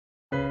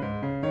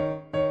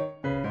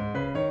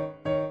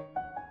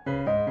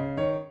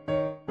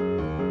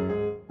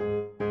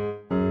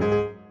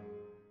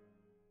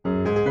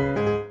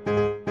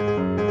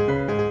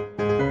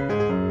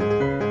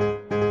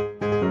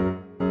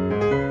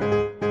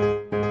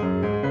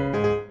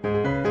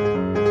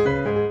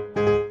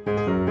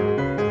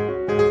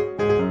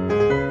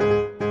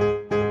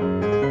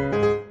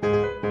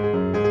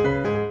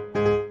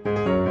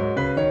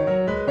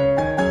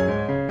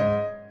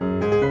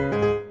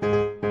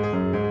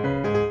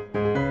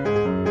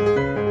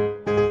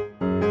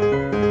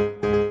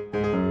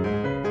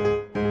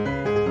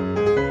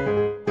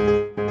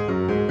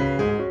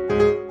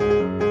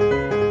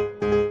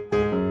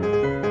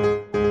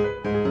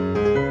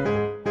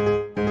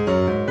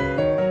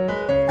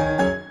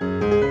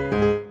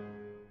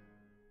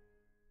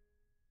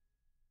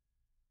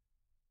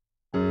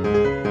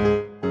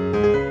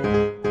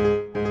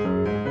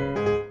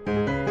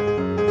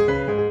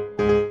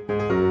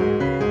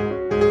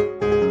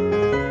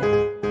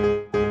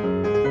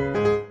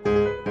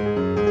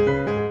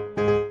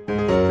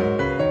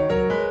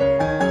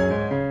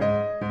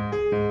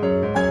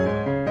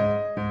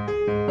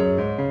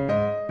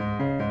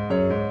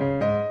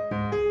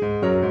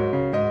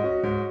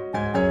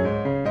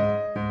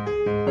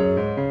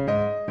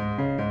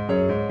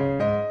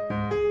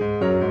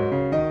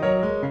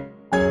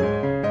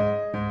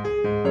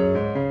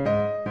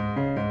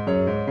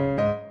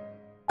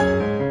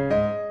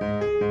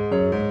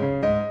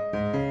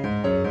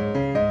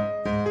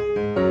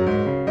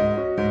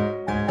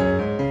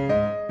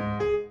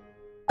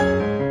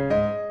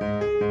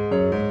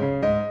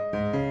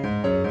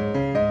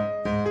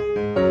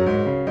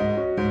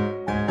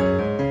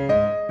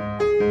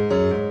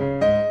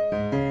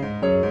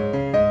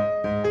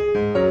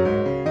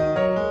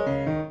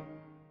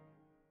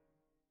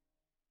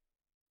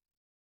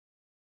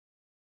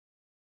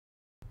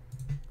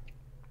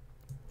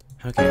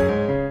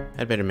 Okay,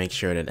 I'd better make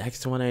sure the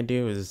next one I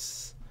do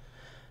is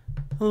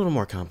a little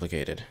more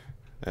complicated.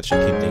 That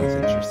should keep things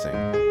interesting.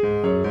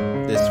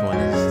 This one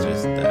is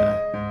just,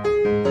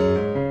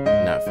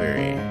 not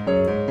very,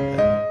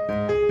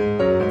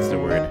 what's the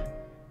word?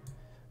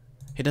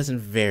 It doesn't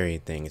vary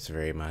things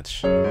very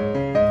much.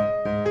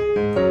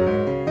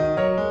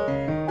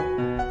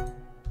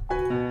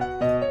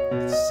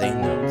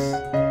 Same notes.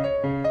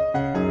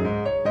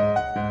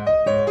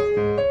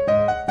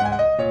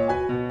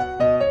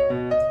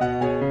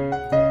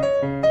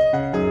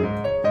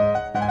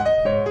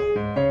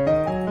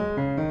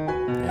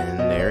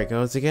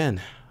 Goes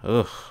again.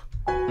 Ugh.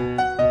 I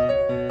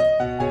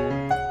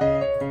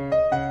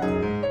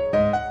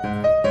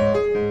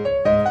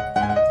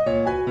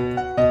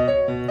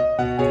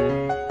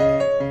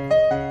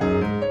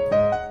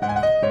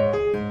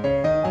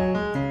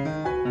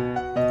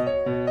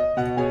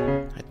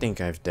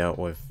think I've dealt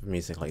with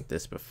music like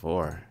this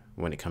before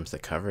when it comes to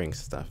covering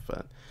stuff,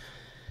 but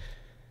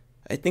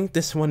I think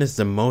this one is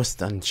the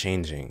most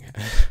unchanging.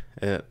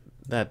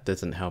 That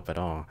doesn't help at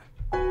all.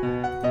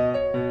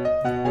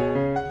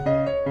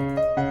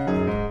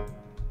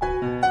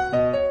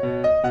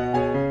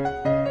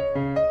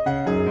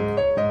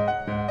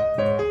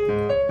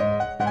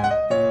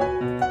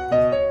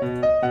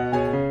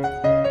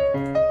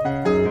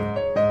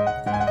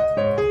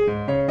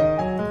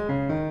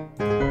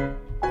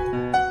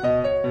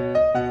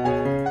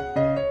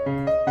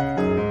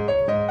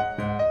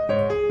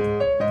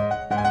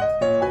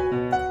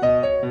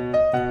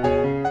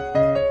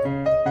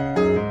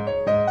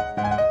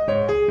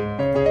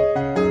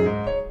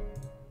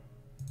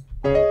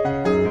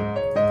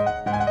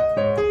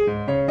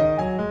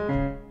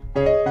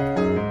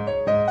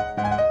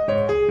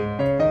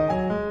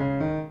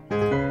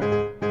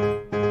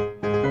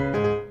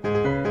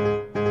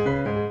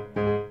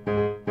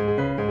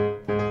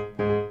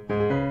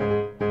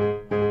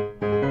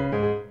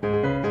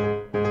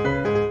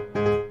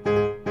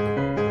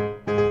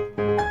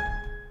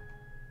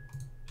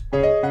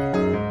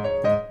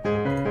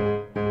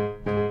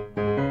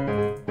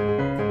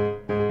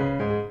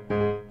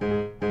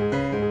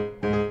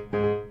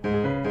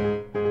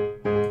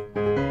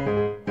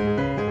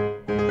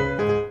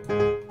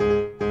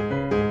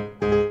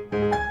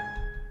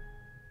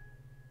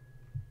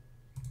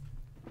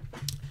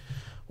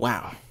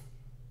 Wow.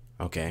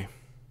 Okay.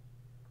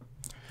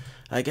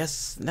 I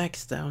guess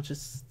next I'll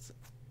just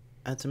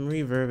add some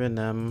reverb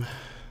and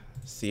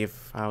see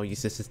if I'll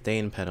use the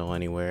sustain pedal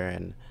anywhere,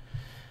 and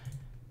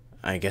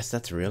I guess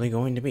that's really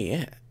going to be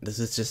it. This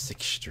is just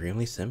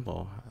extremely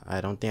simple.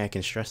 I don't think I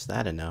can stress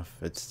that enough.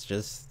 It's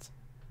just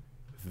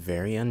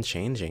very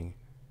unchanging.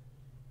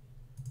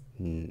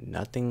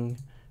 Nothing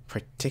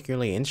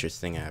particularly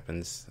interesting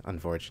happens,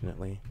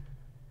 unfortunately.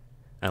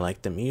 I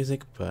like the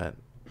music, but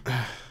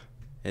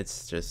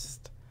it's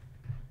just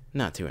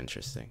not too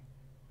interesting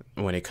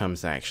when it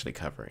comes to actually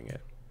covering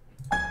it.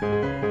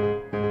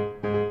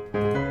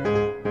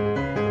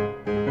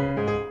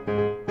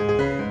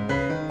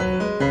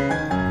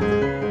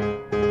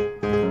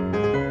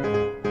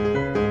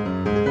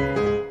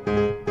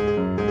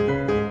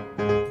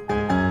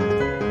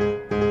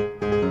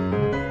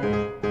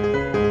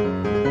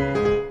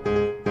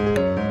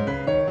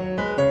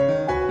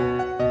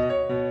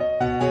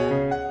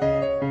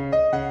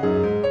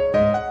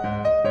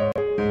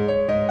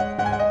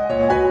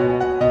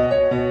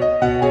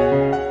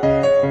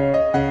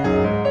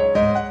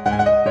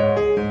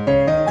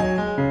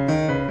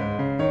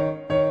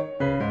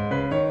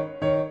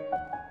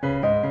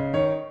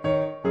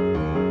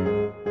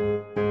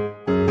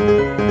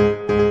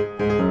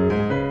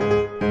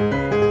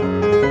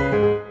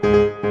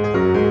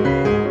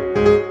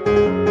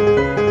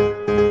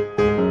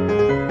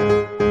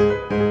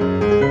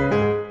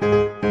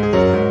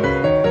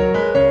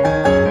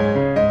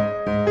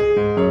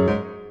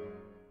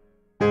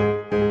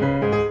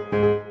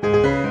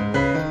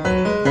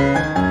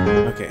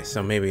 Okay,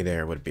 so maybe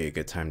there would be a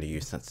good time to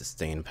use that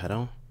sustain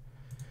pedal.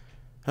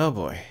 Oh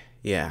boy,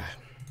 yeah.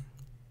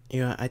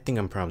 Yeah, I think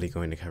I'm probably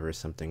going to cover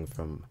something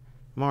from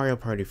Mario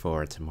Party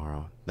 4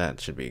 tomorrow. That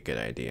should be a good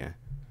idea.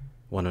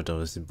 One of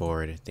those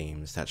board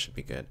themes, that should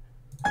be good.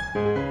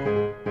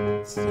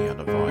 Let's see how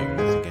the volume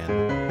is again.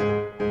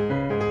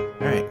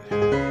 Alright,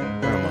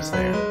 we're almost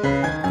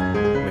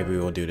there. Maybe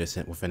we'll do this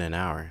within an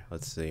hour.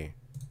 Let's see.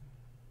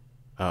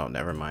 Oh,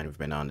 never mind, we've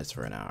been on this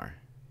for an hour.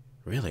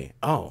 Really?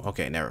 Oh,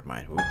 okay, never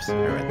mind. Oops,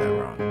 I read that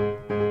wrong.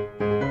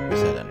 We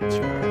said under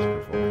 2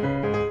 hours before.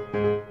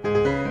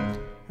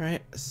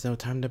 Alright, so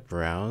time to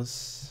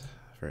browse.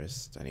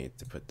 First, I need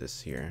to put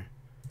this here.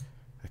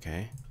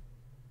 Okay.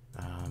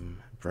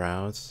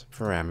 Browse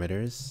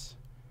parameters.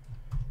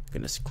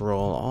 Gonna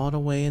scroll all the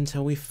way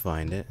until we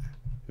find it.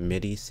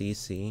 MIDI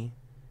CC.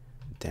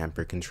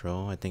 Damper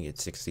control. I think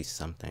it's 60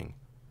 something.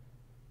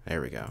 There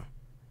we go.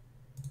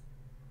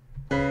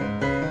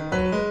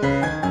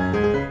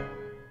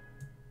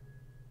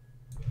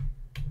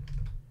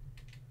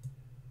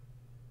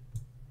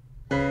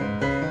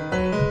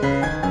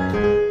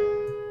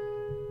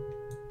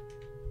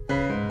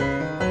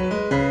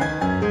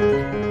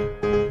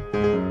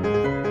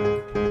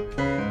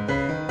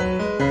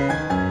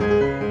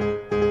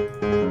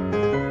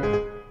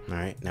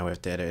 Now we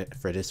have to edit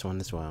for this one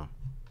as well.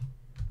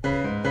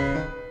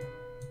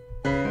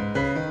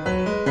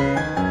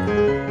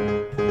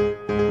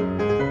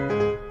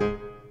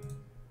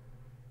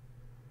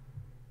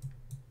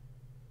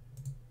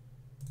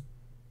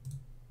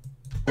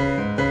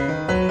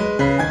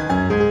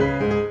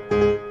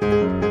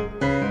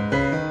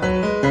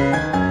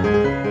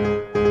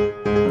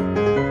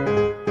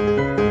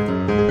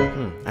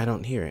 I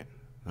don't hear it.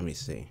 Let me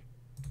see.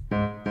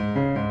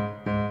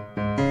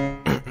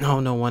 Oh,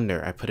 no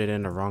wonder. I put it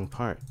in the wrong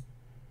part.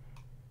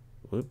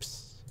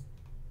 Whoops.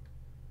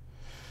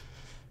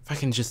 If I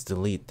can just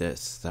delete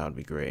this, that would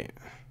be great.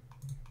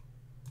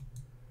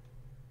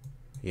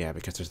 Yeah,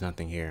 because there's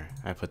nothing here.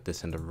 I put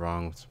this in the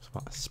wrong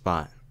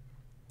spot.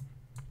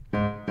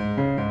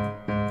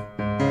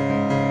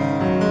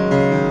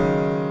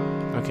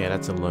 Okay,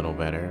 that's a little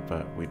better,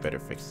 but we better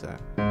fix that.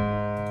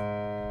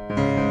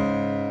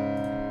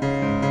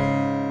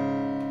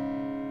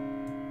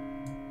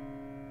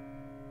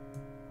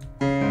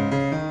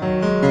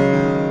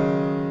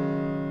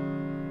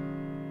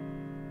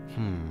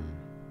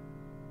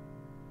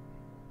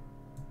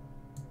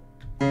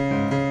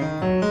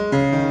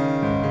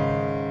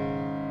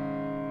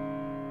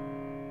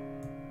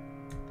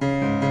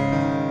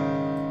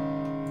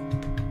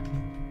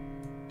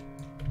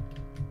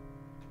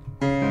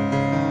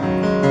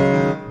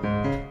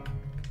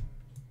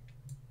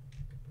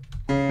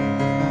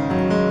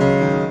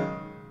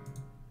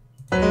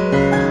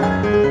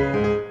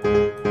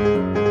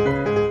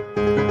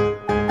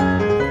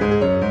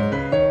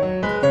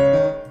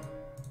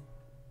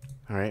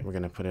 Alright, we're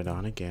gonna put it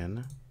on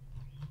again.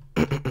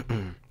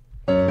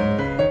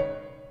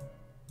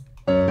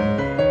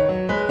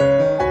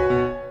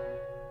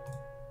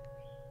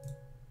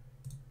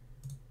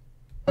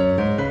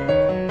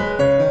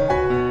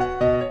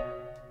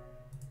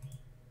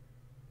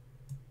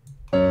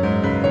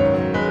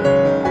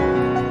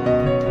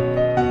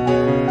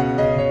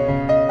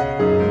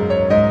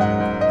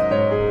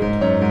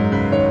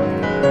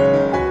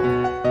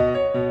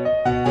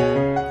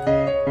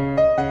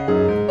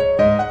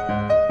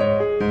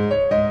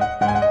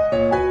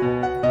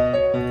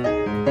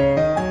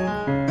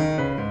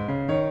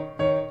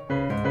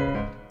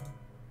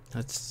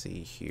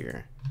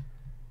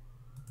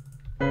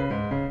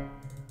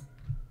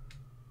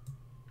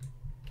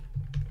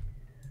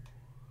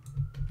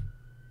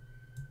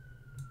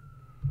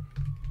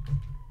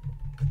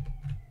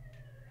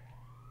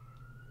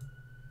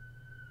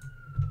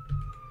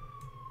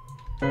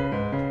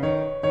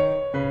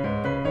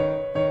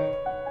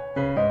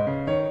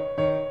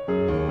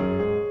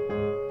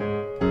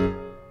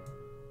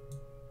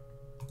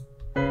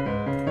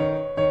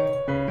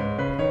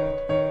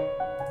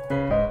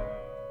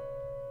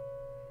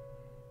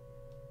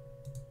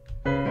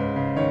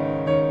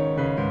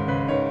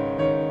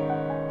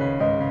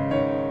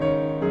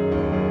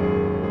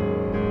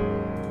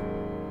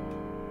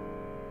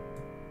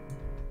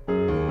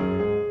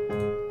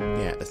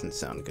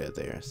 doesn't sound good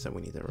there, so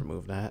we need to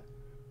remove that.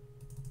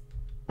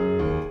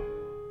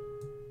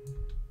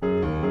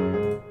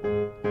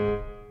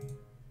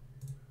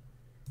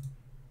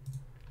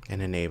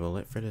 And enable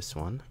it for this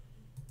one.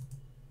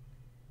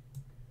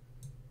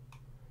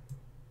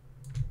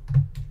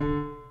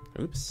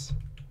 Oops.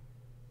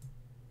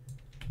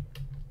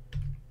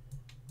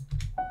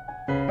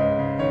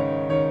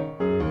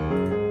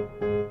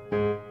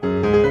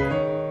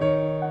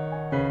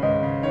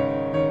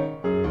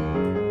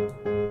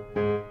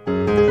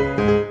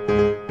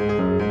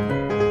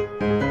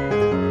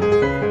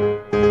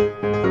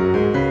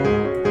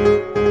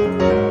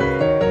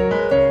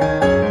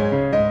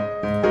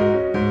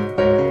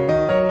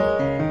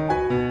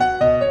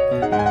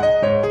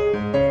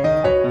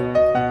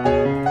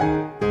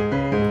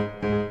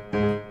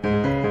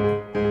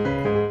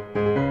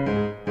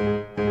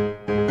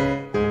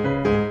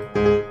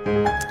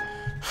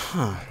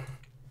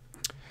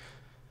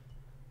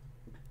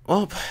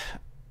 Well,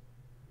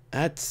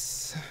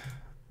 that's...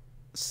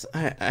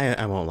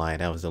 I won't lie,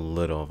 that was a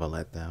little of a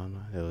letdown.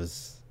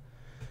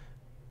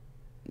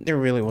 There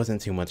really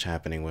wasn't too much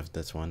happening with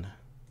this one.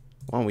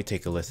 Why don't we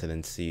take a listen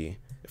and see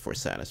if we're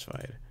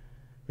satisfied?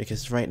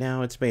 Because right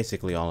now, it's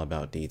basically all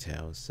about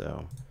details,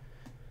 so...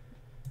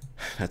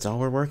 that's all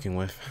we're working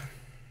with.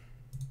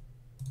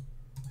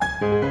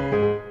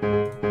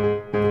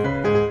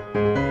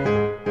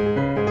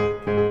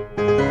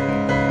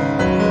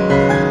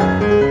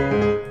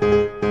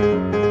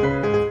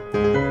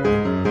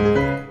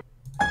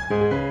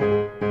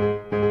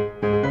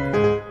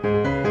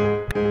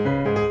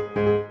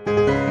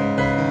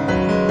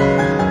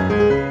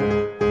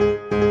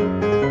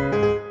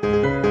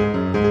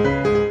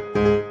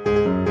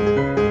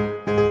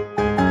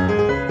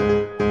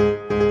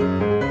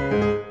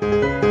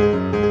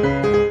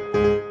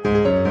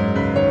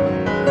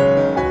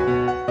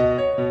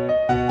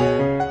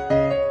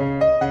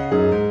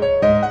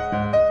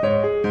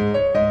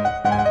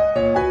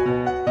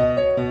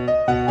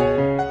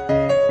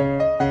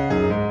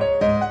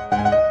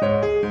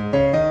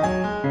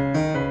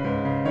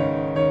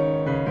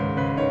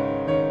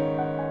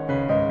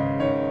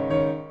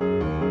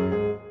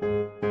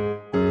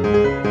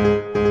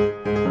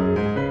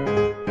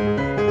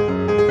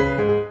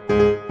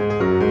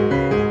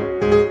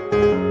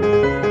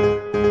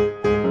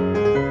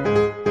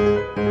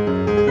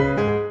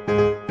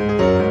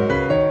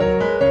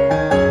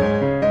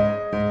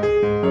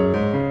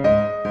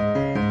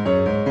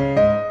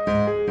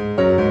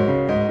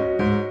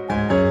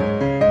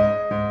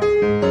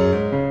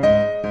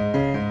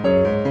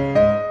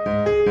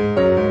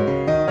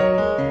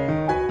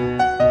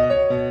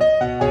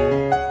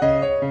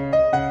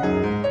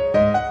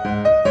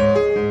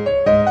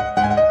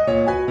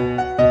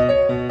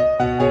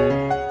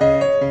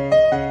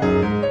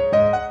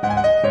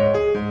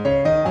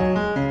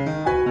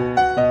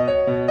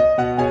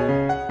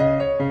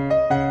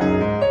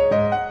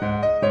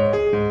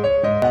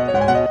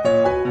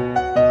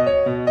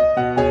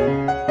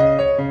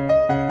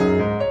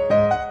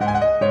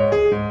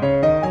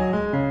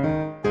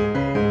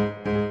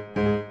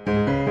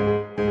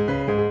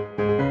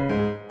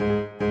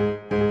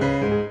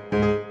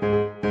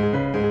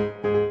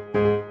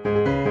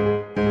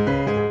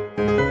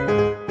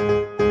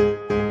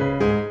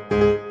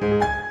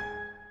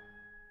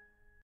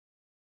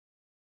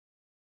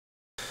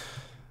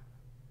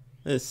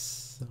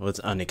 This was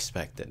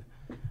unexpected.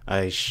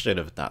 I should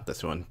have thought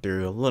this one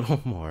through a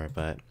little more,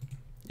 but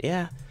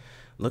yeah,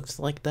 looks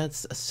like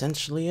that's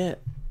essentially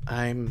it.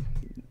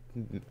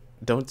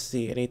 Don't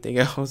see anything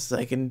else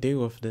I can do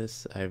with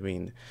this. I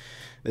mean,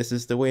 this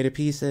is the way the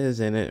piece is,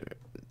 and it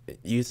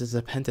uses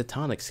a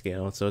pentatonic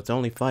scale, so it's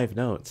only 5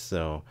 notes,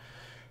 so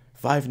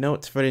 5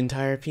 notes for the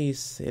entire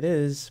piece it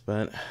is,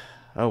 but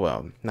oh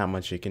well, not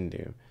much you can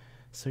do.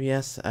 So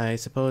yes, I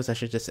suppose I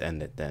should just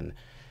end it then.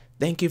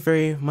 Thank you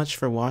very much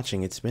for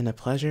watching. It's been a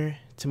pleasure.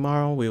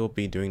 Tomorrow we will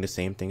be doing the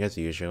same thing as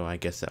usual. I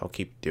guess I'll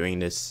keep doing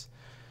this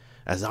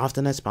as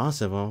often as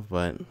possible,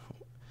 but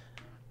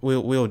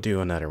we'll do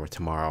another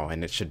tomorrow,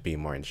 and it should be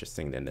more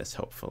interesting than this,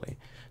 hopefully.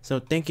 So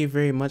thank you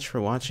very much for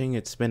watching.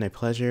 It's been a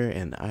pleasure,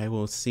 and I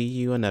will see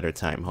you another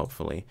time,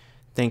 hopefully.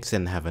 Thanks,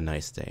 and have a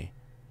nice day.